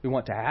that. We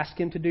want to ask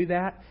Him to do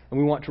that. And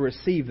we want to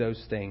receive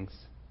those things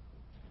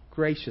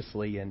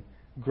graciously and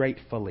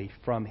gratefully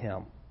from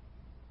Him.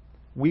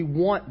 We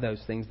want those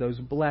things, those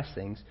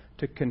blessings,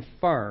 to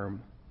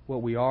confirm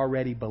what we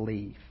already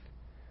believe.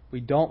 We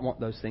don't want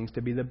those things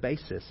to be the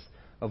basis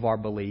of our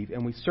belief.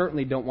 And we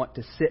certainly don't want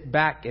to sit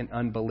back in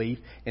unbelief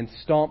and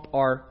stomp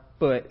our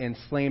foot and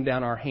slam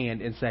down our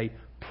hand and say,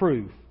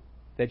 prove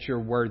that you're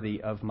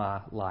worthy of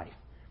my life.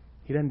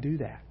 He doesn't do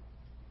that.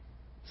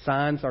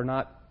 Signs are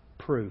not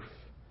proof.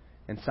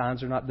 And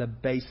signs are not the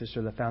basis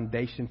or the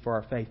foundation for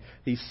our faith.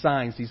 These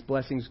signs, these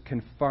blessings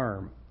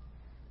confirm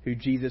who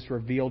Jesus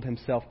revealed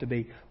Himself to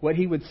be. What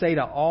He would say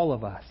to all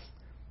of us,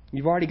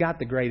 you've already got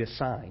the greatest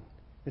sign.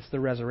 It's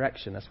the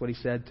resurrection. That's what He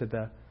said to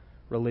the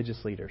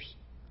religious leaders.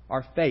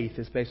 Our faith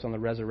is based on the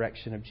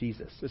resurrection of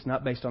Jesus. It's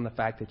not based on the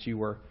fact that you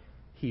were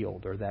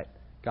healed or that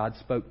God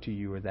spoke to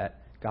you or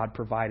that God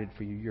provided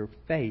for you. Your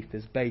faith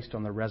is based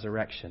on the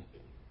resurrection.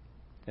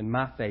 And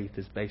my faith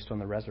is based on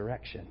the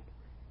resurrection.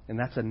 And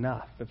that's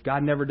enough. If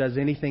God never does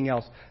anything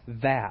else,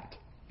 that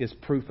is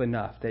proof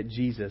enough that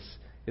Jesus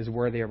is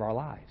worthy of our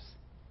lives.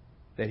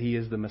 That He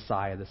is the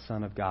Messiah, the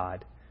Son of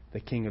God, the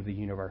King of the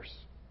universe.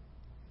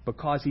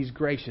 Because He's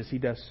gracious, He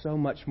does so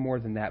much more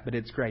than that, but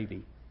it's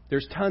gravy.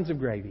 There's tons of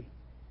gravy,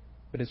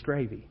 but it's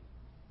gravy.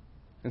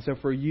 And so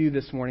for you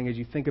this morning, as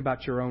you think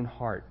about your own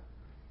heart,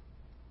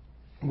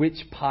 which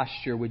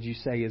posture would you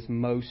say is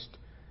most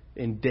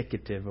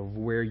indicative of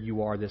where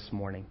you are this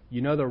morning?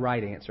 You know the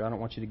right answer. I don't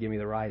want you to give me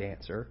the right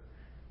answer.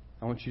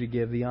 I want you to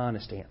give the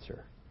honest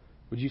answer.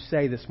 Would you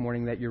say this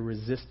morning that you're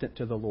resistant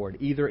to the Lord,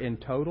 either in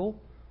total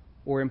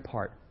or in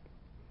part?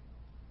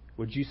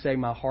 Would you say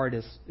my heart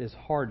is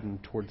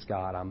hardened towards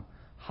God? I'm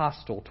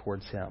hostile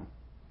towards Him.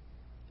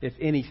 If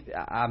any,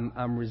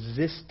 I'm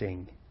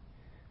resisting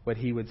what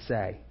He would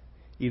say,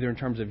 either in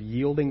terms of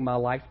yielding my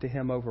life to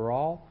Him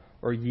overall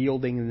or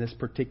yielding in this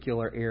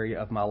particular area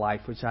of my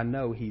life, which I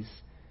know He's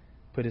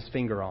put His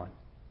finger on.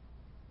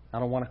 I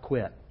don't want to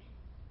quit.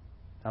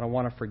 I don't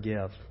want to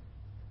forgive.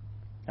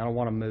 I don't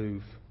want to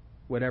move.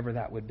 Whatever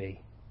that would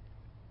be.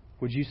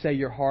 Would you say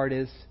your heart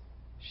is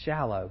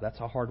shallow? That's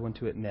a hard one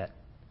to admit.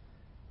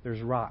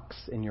 There's rocks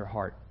in your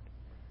heart.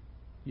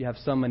 You have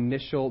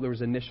there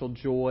was initial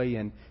joy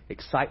and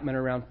excitement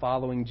around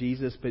following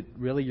Jesus, but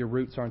really your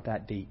roots aren't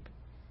that deep.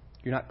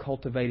 You're not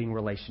cultivating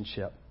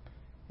relationship.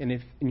 And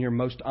if in your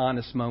most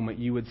honest moment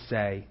you would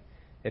say,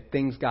 if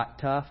things got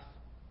tough,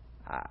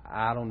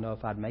 I don't know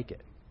if I'd make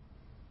it.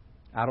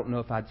 I don't know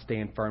if I'd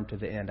stand firm to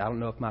the end. I don't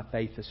know if my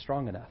faith is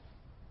strong enough.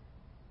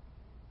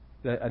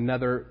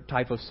 Another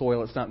type of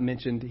soil, it's not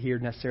mentioned here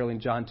necessarily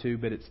in John 2,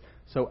 but it's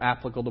so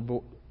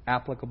applicable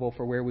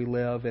for where we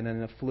live in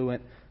an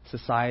affluent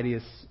society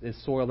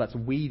is soil that's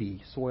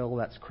weedy, soil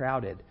that's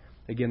crowded.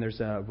 Again, there's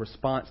a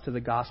response to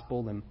the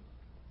gospel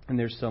and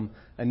there's some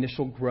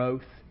initial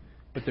growth,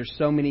 but there's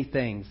so many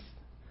things.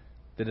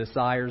 The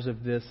desires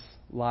of this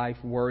life,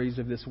 worries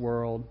of this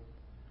world,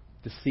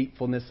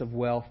 deceitfulness of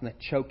wealth, and that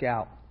choke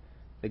out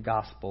the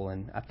gospel.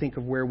 And I think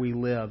of where we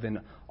live and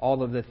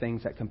all of the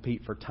things that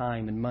compete for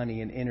time and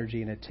money and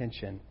energy and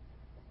attention.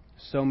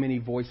 So many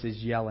voices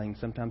yelling.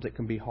 Sometimes it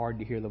can be hard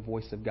to hear the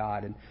voice of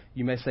God. And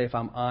you may say, if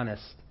I'm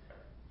honest,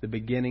 the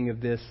beginning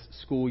of this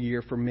school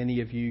year for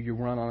many of you, you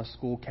run on a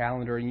school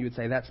calendar and you would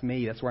say, that's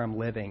me, that's where I'm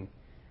living.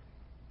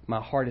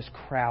 My heart is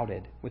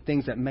crowded with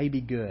things that may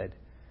be good,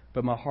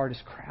 but my heart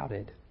is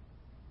crowded.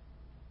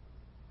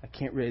 I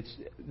can't read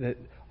that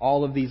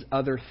all of these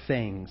other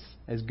things,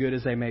 as good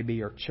as they may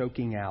be, are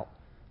choking out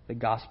the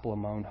gospel in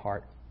my own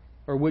heart.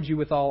 Or would you,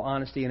 with all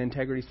honesty and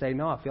integrity, say,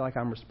 no, I feel like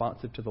I'm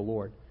responsive to the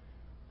Lord.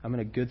 I'm in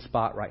a good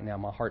spot right now.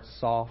 My heart's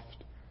soft.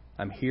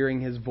 I'm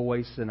hearing His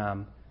voice and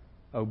I'm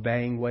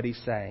obeying what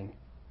He's saying.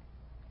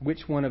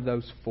 Which one of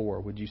those four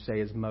would you say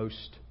is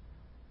most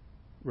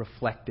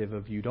reflective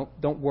of you?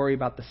 Don't worry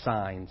about the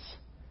signs.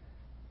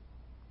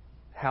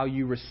 How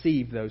you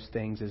receive those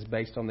things is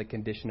based on the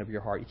condition of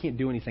your heart. You can't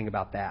do anything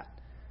about that.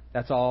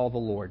 That's all the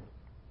Lord.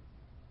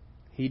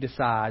 He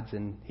decides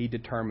and He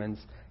determines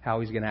how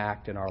He's going to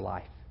act in our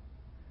life.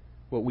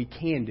 What we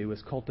can do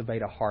is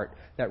cultivate a heart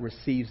that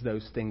receives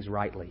those things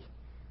rightly.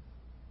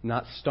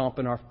 Not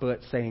stomping our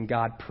foot saying,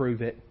 God,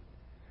 prove it.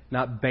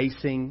 Not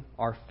basing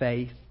our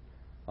faith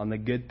on the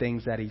good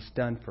things that He's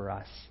done for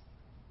us.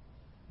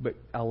 But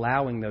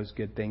allowing those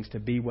good things to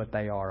be what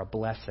they are, a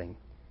blessing.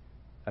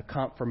 A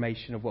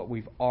confirmation of what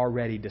we've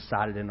already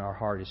decided in our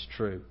heart is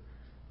true.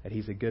 That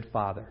He's a good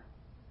Father.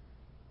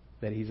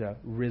 That He's a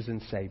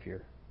risen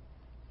Savior.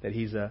 That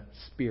He's a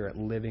Spirit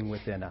living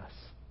within us.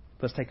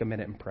 Let's take a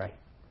minute and pray.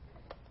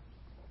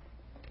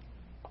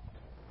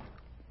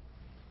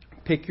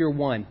 Pick your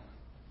one.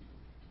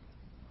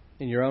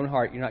 In your own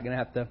heart, you're not going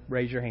to have to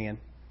raise your hand.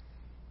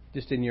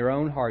 Just in your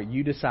own heart,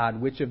 you decide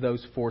which of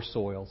those four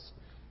soils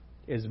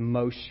is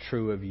most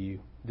true of you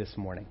this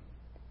morning.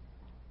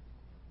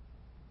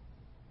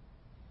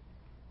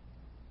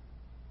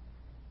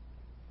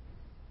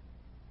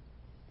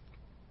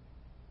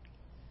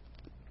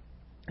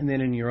 And then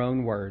in your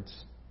own words,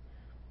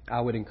 I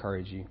would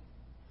encourage you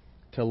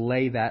to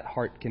lay that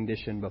heart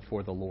condition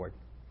before the Lord.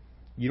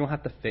 You don't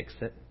have to fix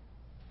it.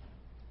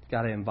 You've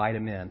got to invite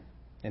Him in,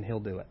 and He'll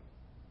do it.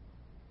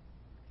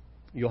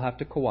 You'll have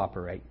to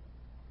cooperate,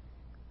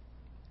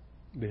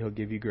 but He'll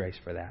give you grace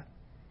for that.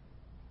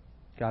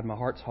 God, my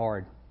heart's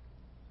hard.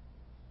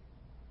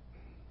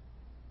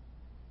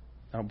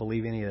 I don't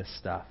believe any of this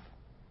stuff.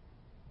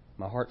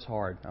 My heart's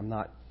hard. I'm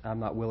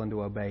not willing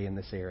to obey in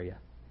this area.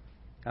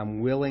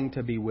 I'm willing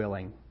to be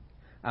willing.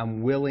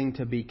 I'm willing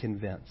to be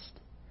convinced.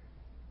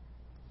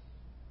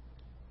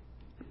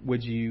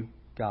 Would you,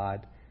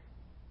 God,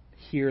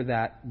 hear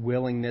that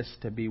willingness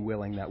to be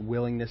willing, that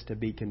willingness to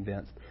be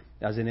convinced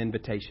as an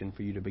invitation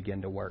for you to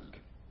begin to work?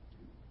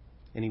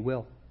 And He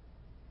will.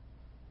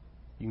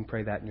 You can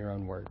pray that in your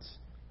own words.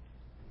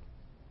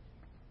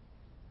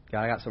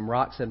 God, I got some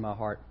rocks in my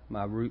heart.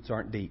 My roots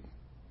aren't deep.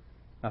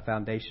 My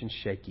foundation's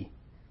shaky.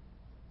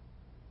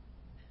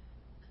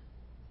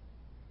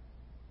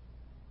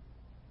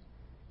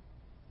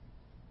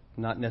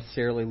 I'm not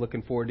necessarily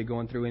looking forward to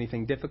going through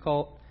anything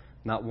difficult.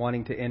 Not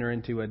wanting to enter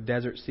into a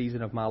desert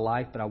season of my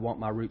life, but I want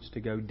my roots to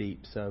go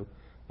deep. So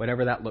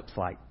whatever that looks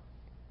like,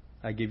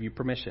 I give you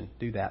permission.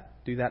 Do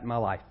that. Do that in my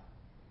life.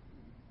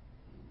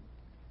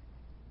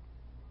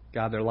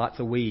 God, there are lots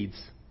of weeds.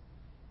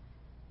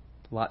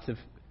 Lots of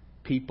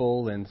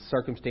people and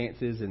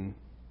circumstances and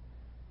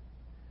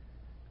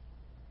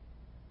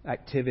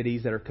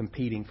activities that are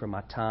competing for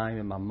my time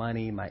and my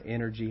money, my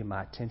energy and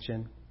my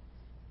attention.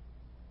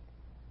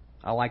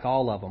 I like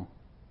all of them,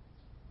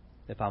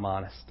 if I'm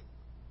honest.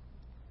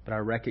 But I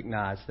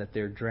recognize that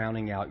they're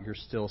drowning out your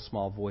still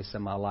small voice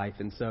in my life.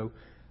 And so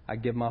I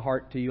give my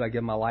heart to you, I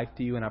give my life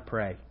to you, and I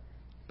pray.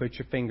 Put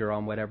your finger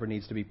on whatever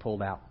needs to be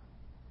pulled out.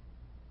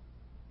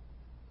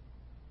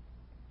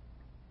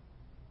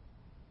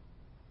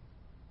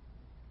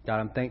 God,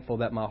 I'm thankful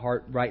that my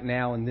heart right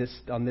now on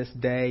this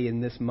day,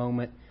 in this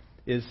moment,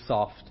 is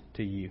soft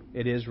to you.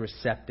 It is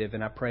receptive,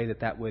 and I pray that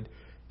that would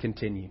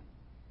continue.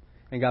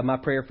 And God, my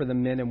prayer for the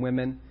men and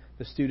women,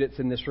 the students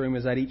in this room,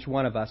 is that each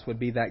one of us would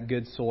be that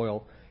good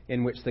soil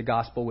in which the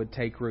gospel would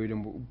take root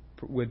and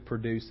would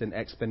produce an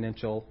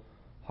exponential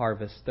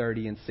harvest,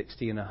 30 and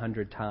 60 and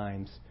 100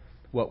 times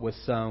what was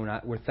sown.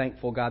 We're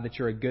thankful, God, that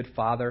you're a good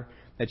Father,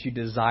 that you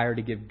desire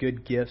to give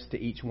good gifts to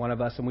each one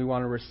of us, and we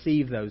want to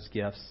receive those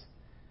gifts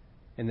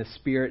in the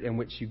spirit in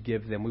which you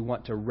give them. We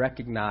want to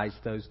recognize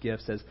those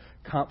gifts as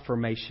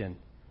confirmation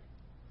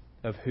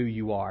of who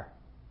you are.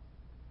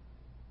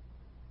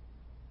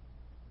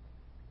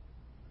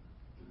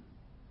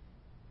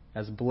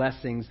 As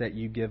blessings that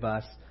you give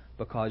us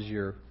because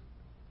you're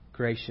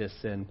gracious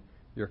and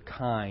you're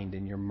kind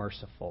and you're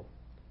merciful.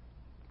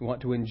 We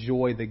want to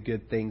enjoy the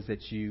good things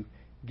that you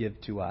give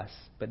to us,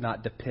 but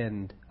not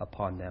depend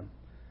upon them.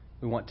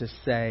 We want to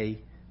say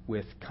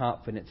with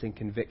confidence and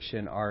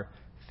conviction our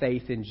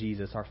faith in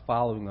Jesus, our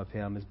following of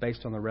Him, is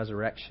based on the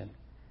resurrection.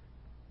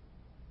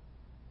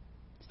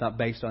 It's not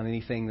based on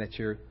anything that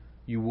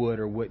you would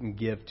or wouldn't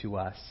give to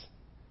us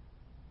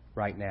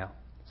right now.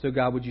 So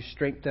God, would you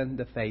strengthen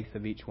the faith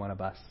of each one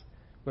of us?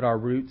 Would our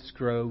roots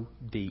grow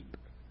deep?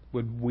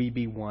 Would we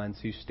be ones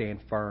who stand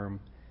firm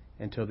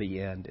until the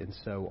end and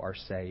so are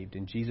saved?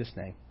 In Jesus'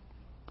 name,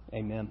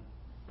 amen.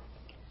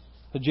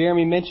 So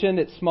Jeremy mentioned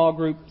it's small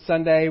group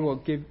Sunday. We're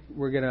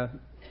going to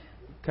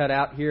cut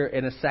out here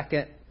in a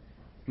second.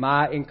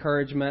 My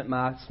encouragement,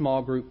 my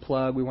small group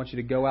plug. We want you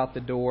to go out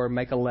the door,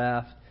 make a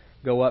left,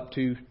 go up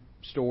 2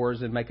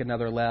 stores and make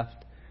another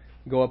left.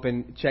 Go up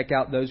and check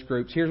out those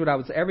groups. Here's what I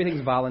would say.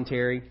 Everything's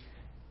voluntary.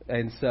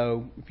 And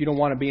so if you don't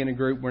want to be in a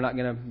group, we're not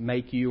going to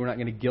make you. We're not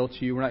going to guilt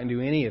you. We're not going to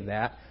do any of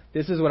that.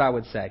 This is what I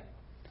would say.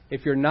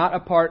 If you're not a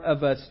part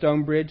of a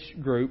Stonebridge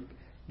group,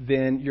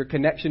 then your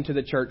connection to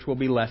the church will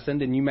be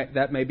lessened, and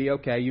that may be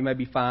okay. You may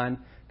be fine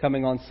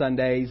coming on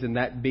Sundays and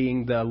that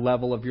being the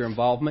level of your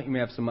involvement. You may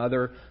have some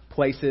other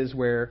places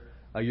where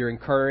you're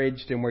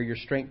encouraged and where you're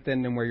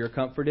strengthened and where you're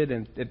comforted,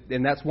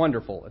 and that's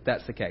wonderful if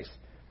that's the case.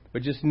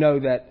 But just know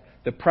that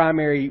the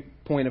primary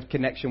point of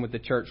connection with the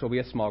church will be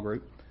a small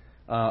group.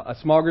 A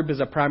small group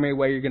is a primary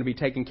way you're going to be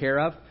taken care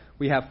of.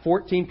 We have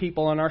 14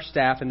 people on our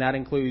staff, and that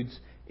includes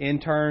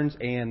interns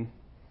and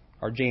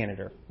our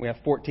janitor. We have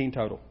 14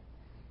 total.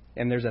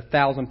 And there's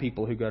 1,000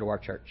 people who go to our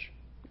church.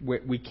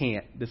 We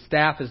can't. The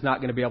staff is not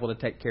going to be able to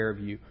take care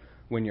of you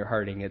when you're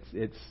hurting.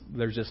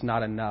 There's just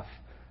not enough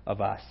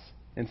of us.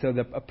 And so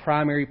a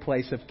primary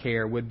place of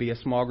care would be a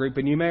small group.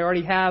 And you may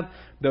already have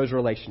those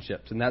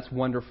relationships, and that's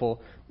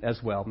wonderful as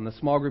well. And the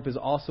small group is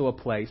also a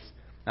place,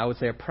 I would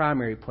say a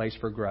primary place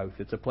for growth.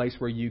 It's a place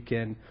where you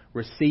can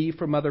receive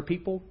from other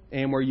people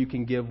and where you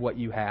can give what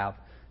you have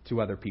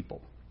to other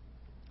people.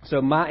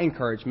 So my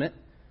encouragement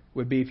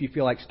would be, if you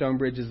feel like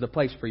Stonebridge is the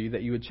place for you,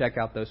 that you would check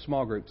out those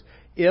small groups.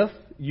 If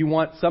you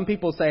want, some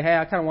people say, hey,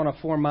 I kind of want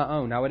to form my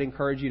own. I would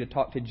encourage you to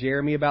talk to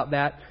Jeremy about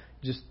that.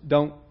 Just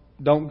don't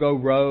go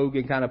rogue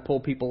and kind of pull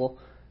people.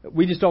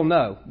 We just don't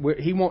know.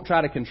 He won't try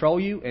to control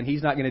you, and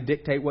he's not going to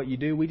dictate what you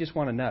do. We just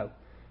want to know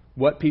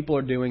what people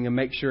are doing and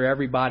make sure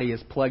everybody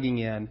is plugging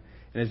in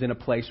and is in a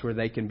place where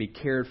they can be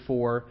cared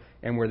for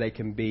and where they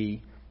can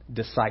be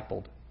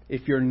discipled.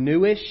 If you're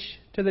newish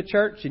to the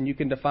church, and you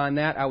can define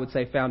that, I would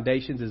say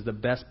Foundations is the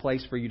best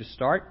place for you to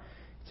start.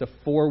 It's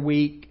a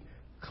 4-week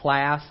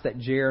class that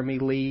Jeremy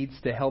leads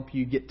to help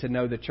you get to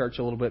know the church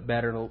a little bit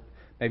better. It'll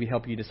maybe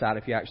help you decide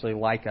if you actually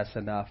like us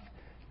enough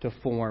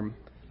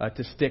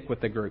to stick with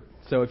the group.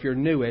 So if you're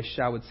newish,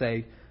 I would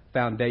say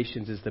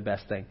Foundations is the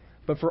best thing.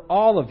 But for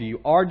all of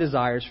you, our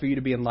desire is for you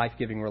to be in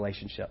life-giving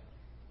relationship.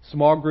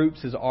 Small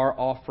groups is our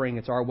offering.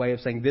 It's our way of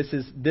saying this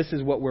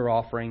is what we're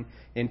offering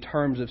in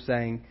terms of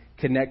saying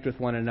connect with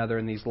one another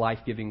in these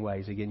life-giving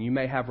ways. Again, you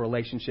may have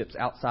relationships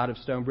outside of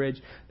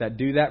Stonebridge that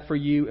do that for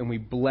you, and we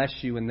bless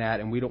you in that,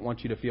 and we don't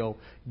want you to feel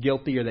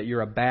guilty or that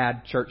you're a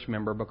bad church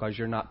member because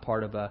you're not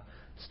part of a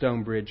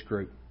Stonebridge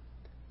group.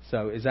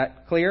 So is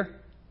that clear?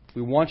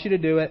 We want you to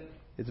do it.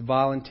 It's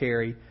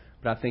voluntary,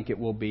 but I think it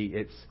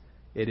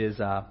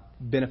is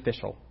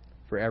beneficial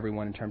for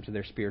everyone in terms of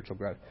their spiritual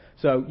growth.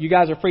 So you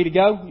guys are free to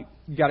go.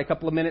 You've got a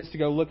couple of minutes to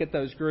go look at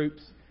those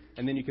groups,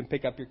 and then you can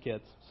pick up your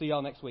kids. See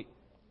y'all next week.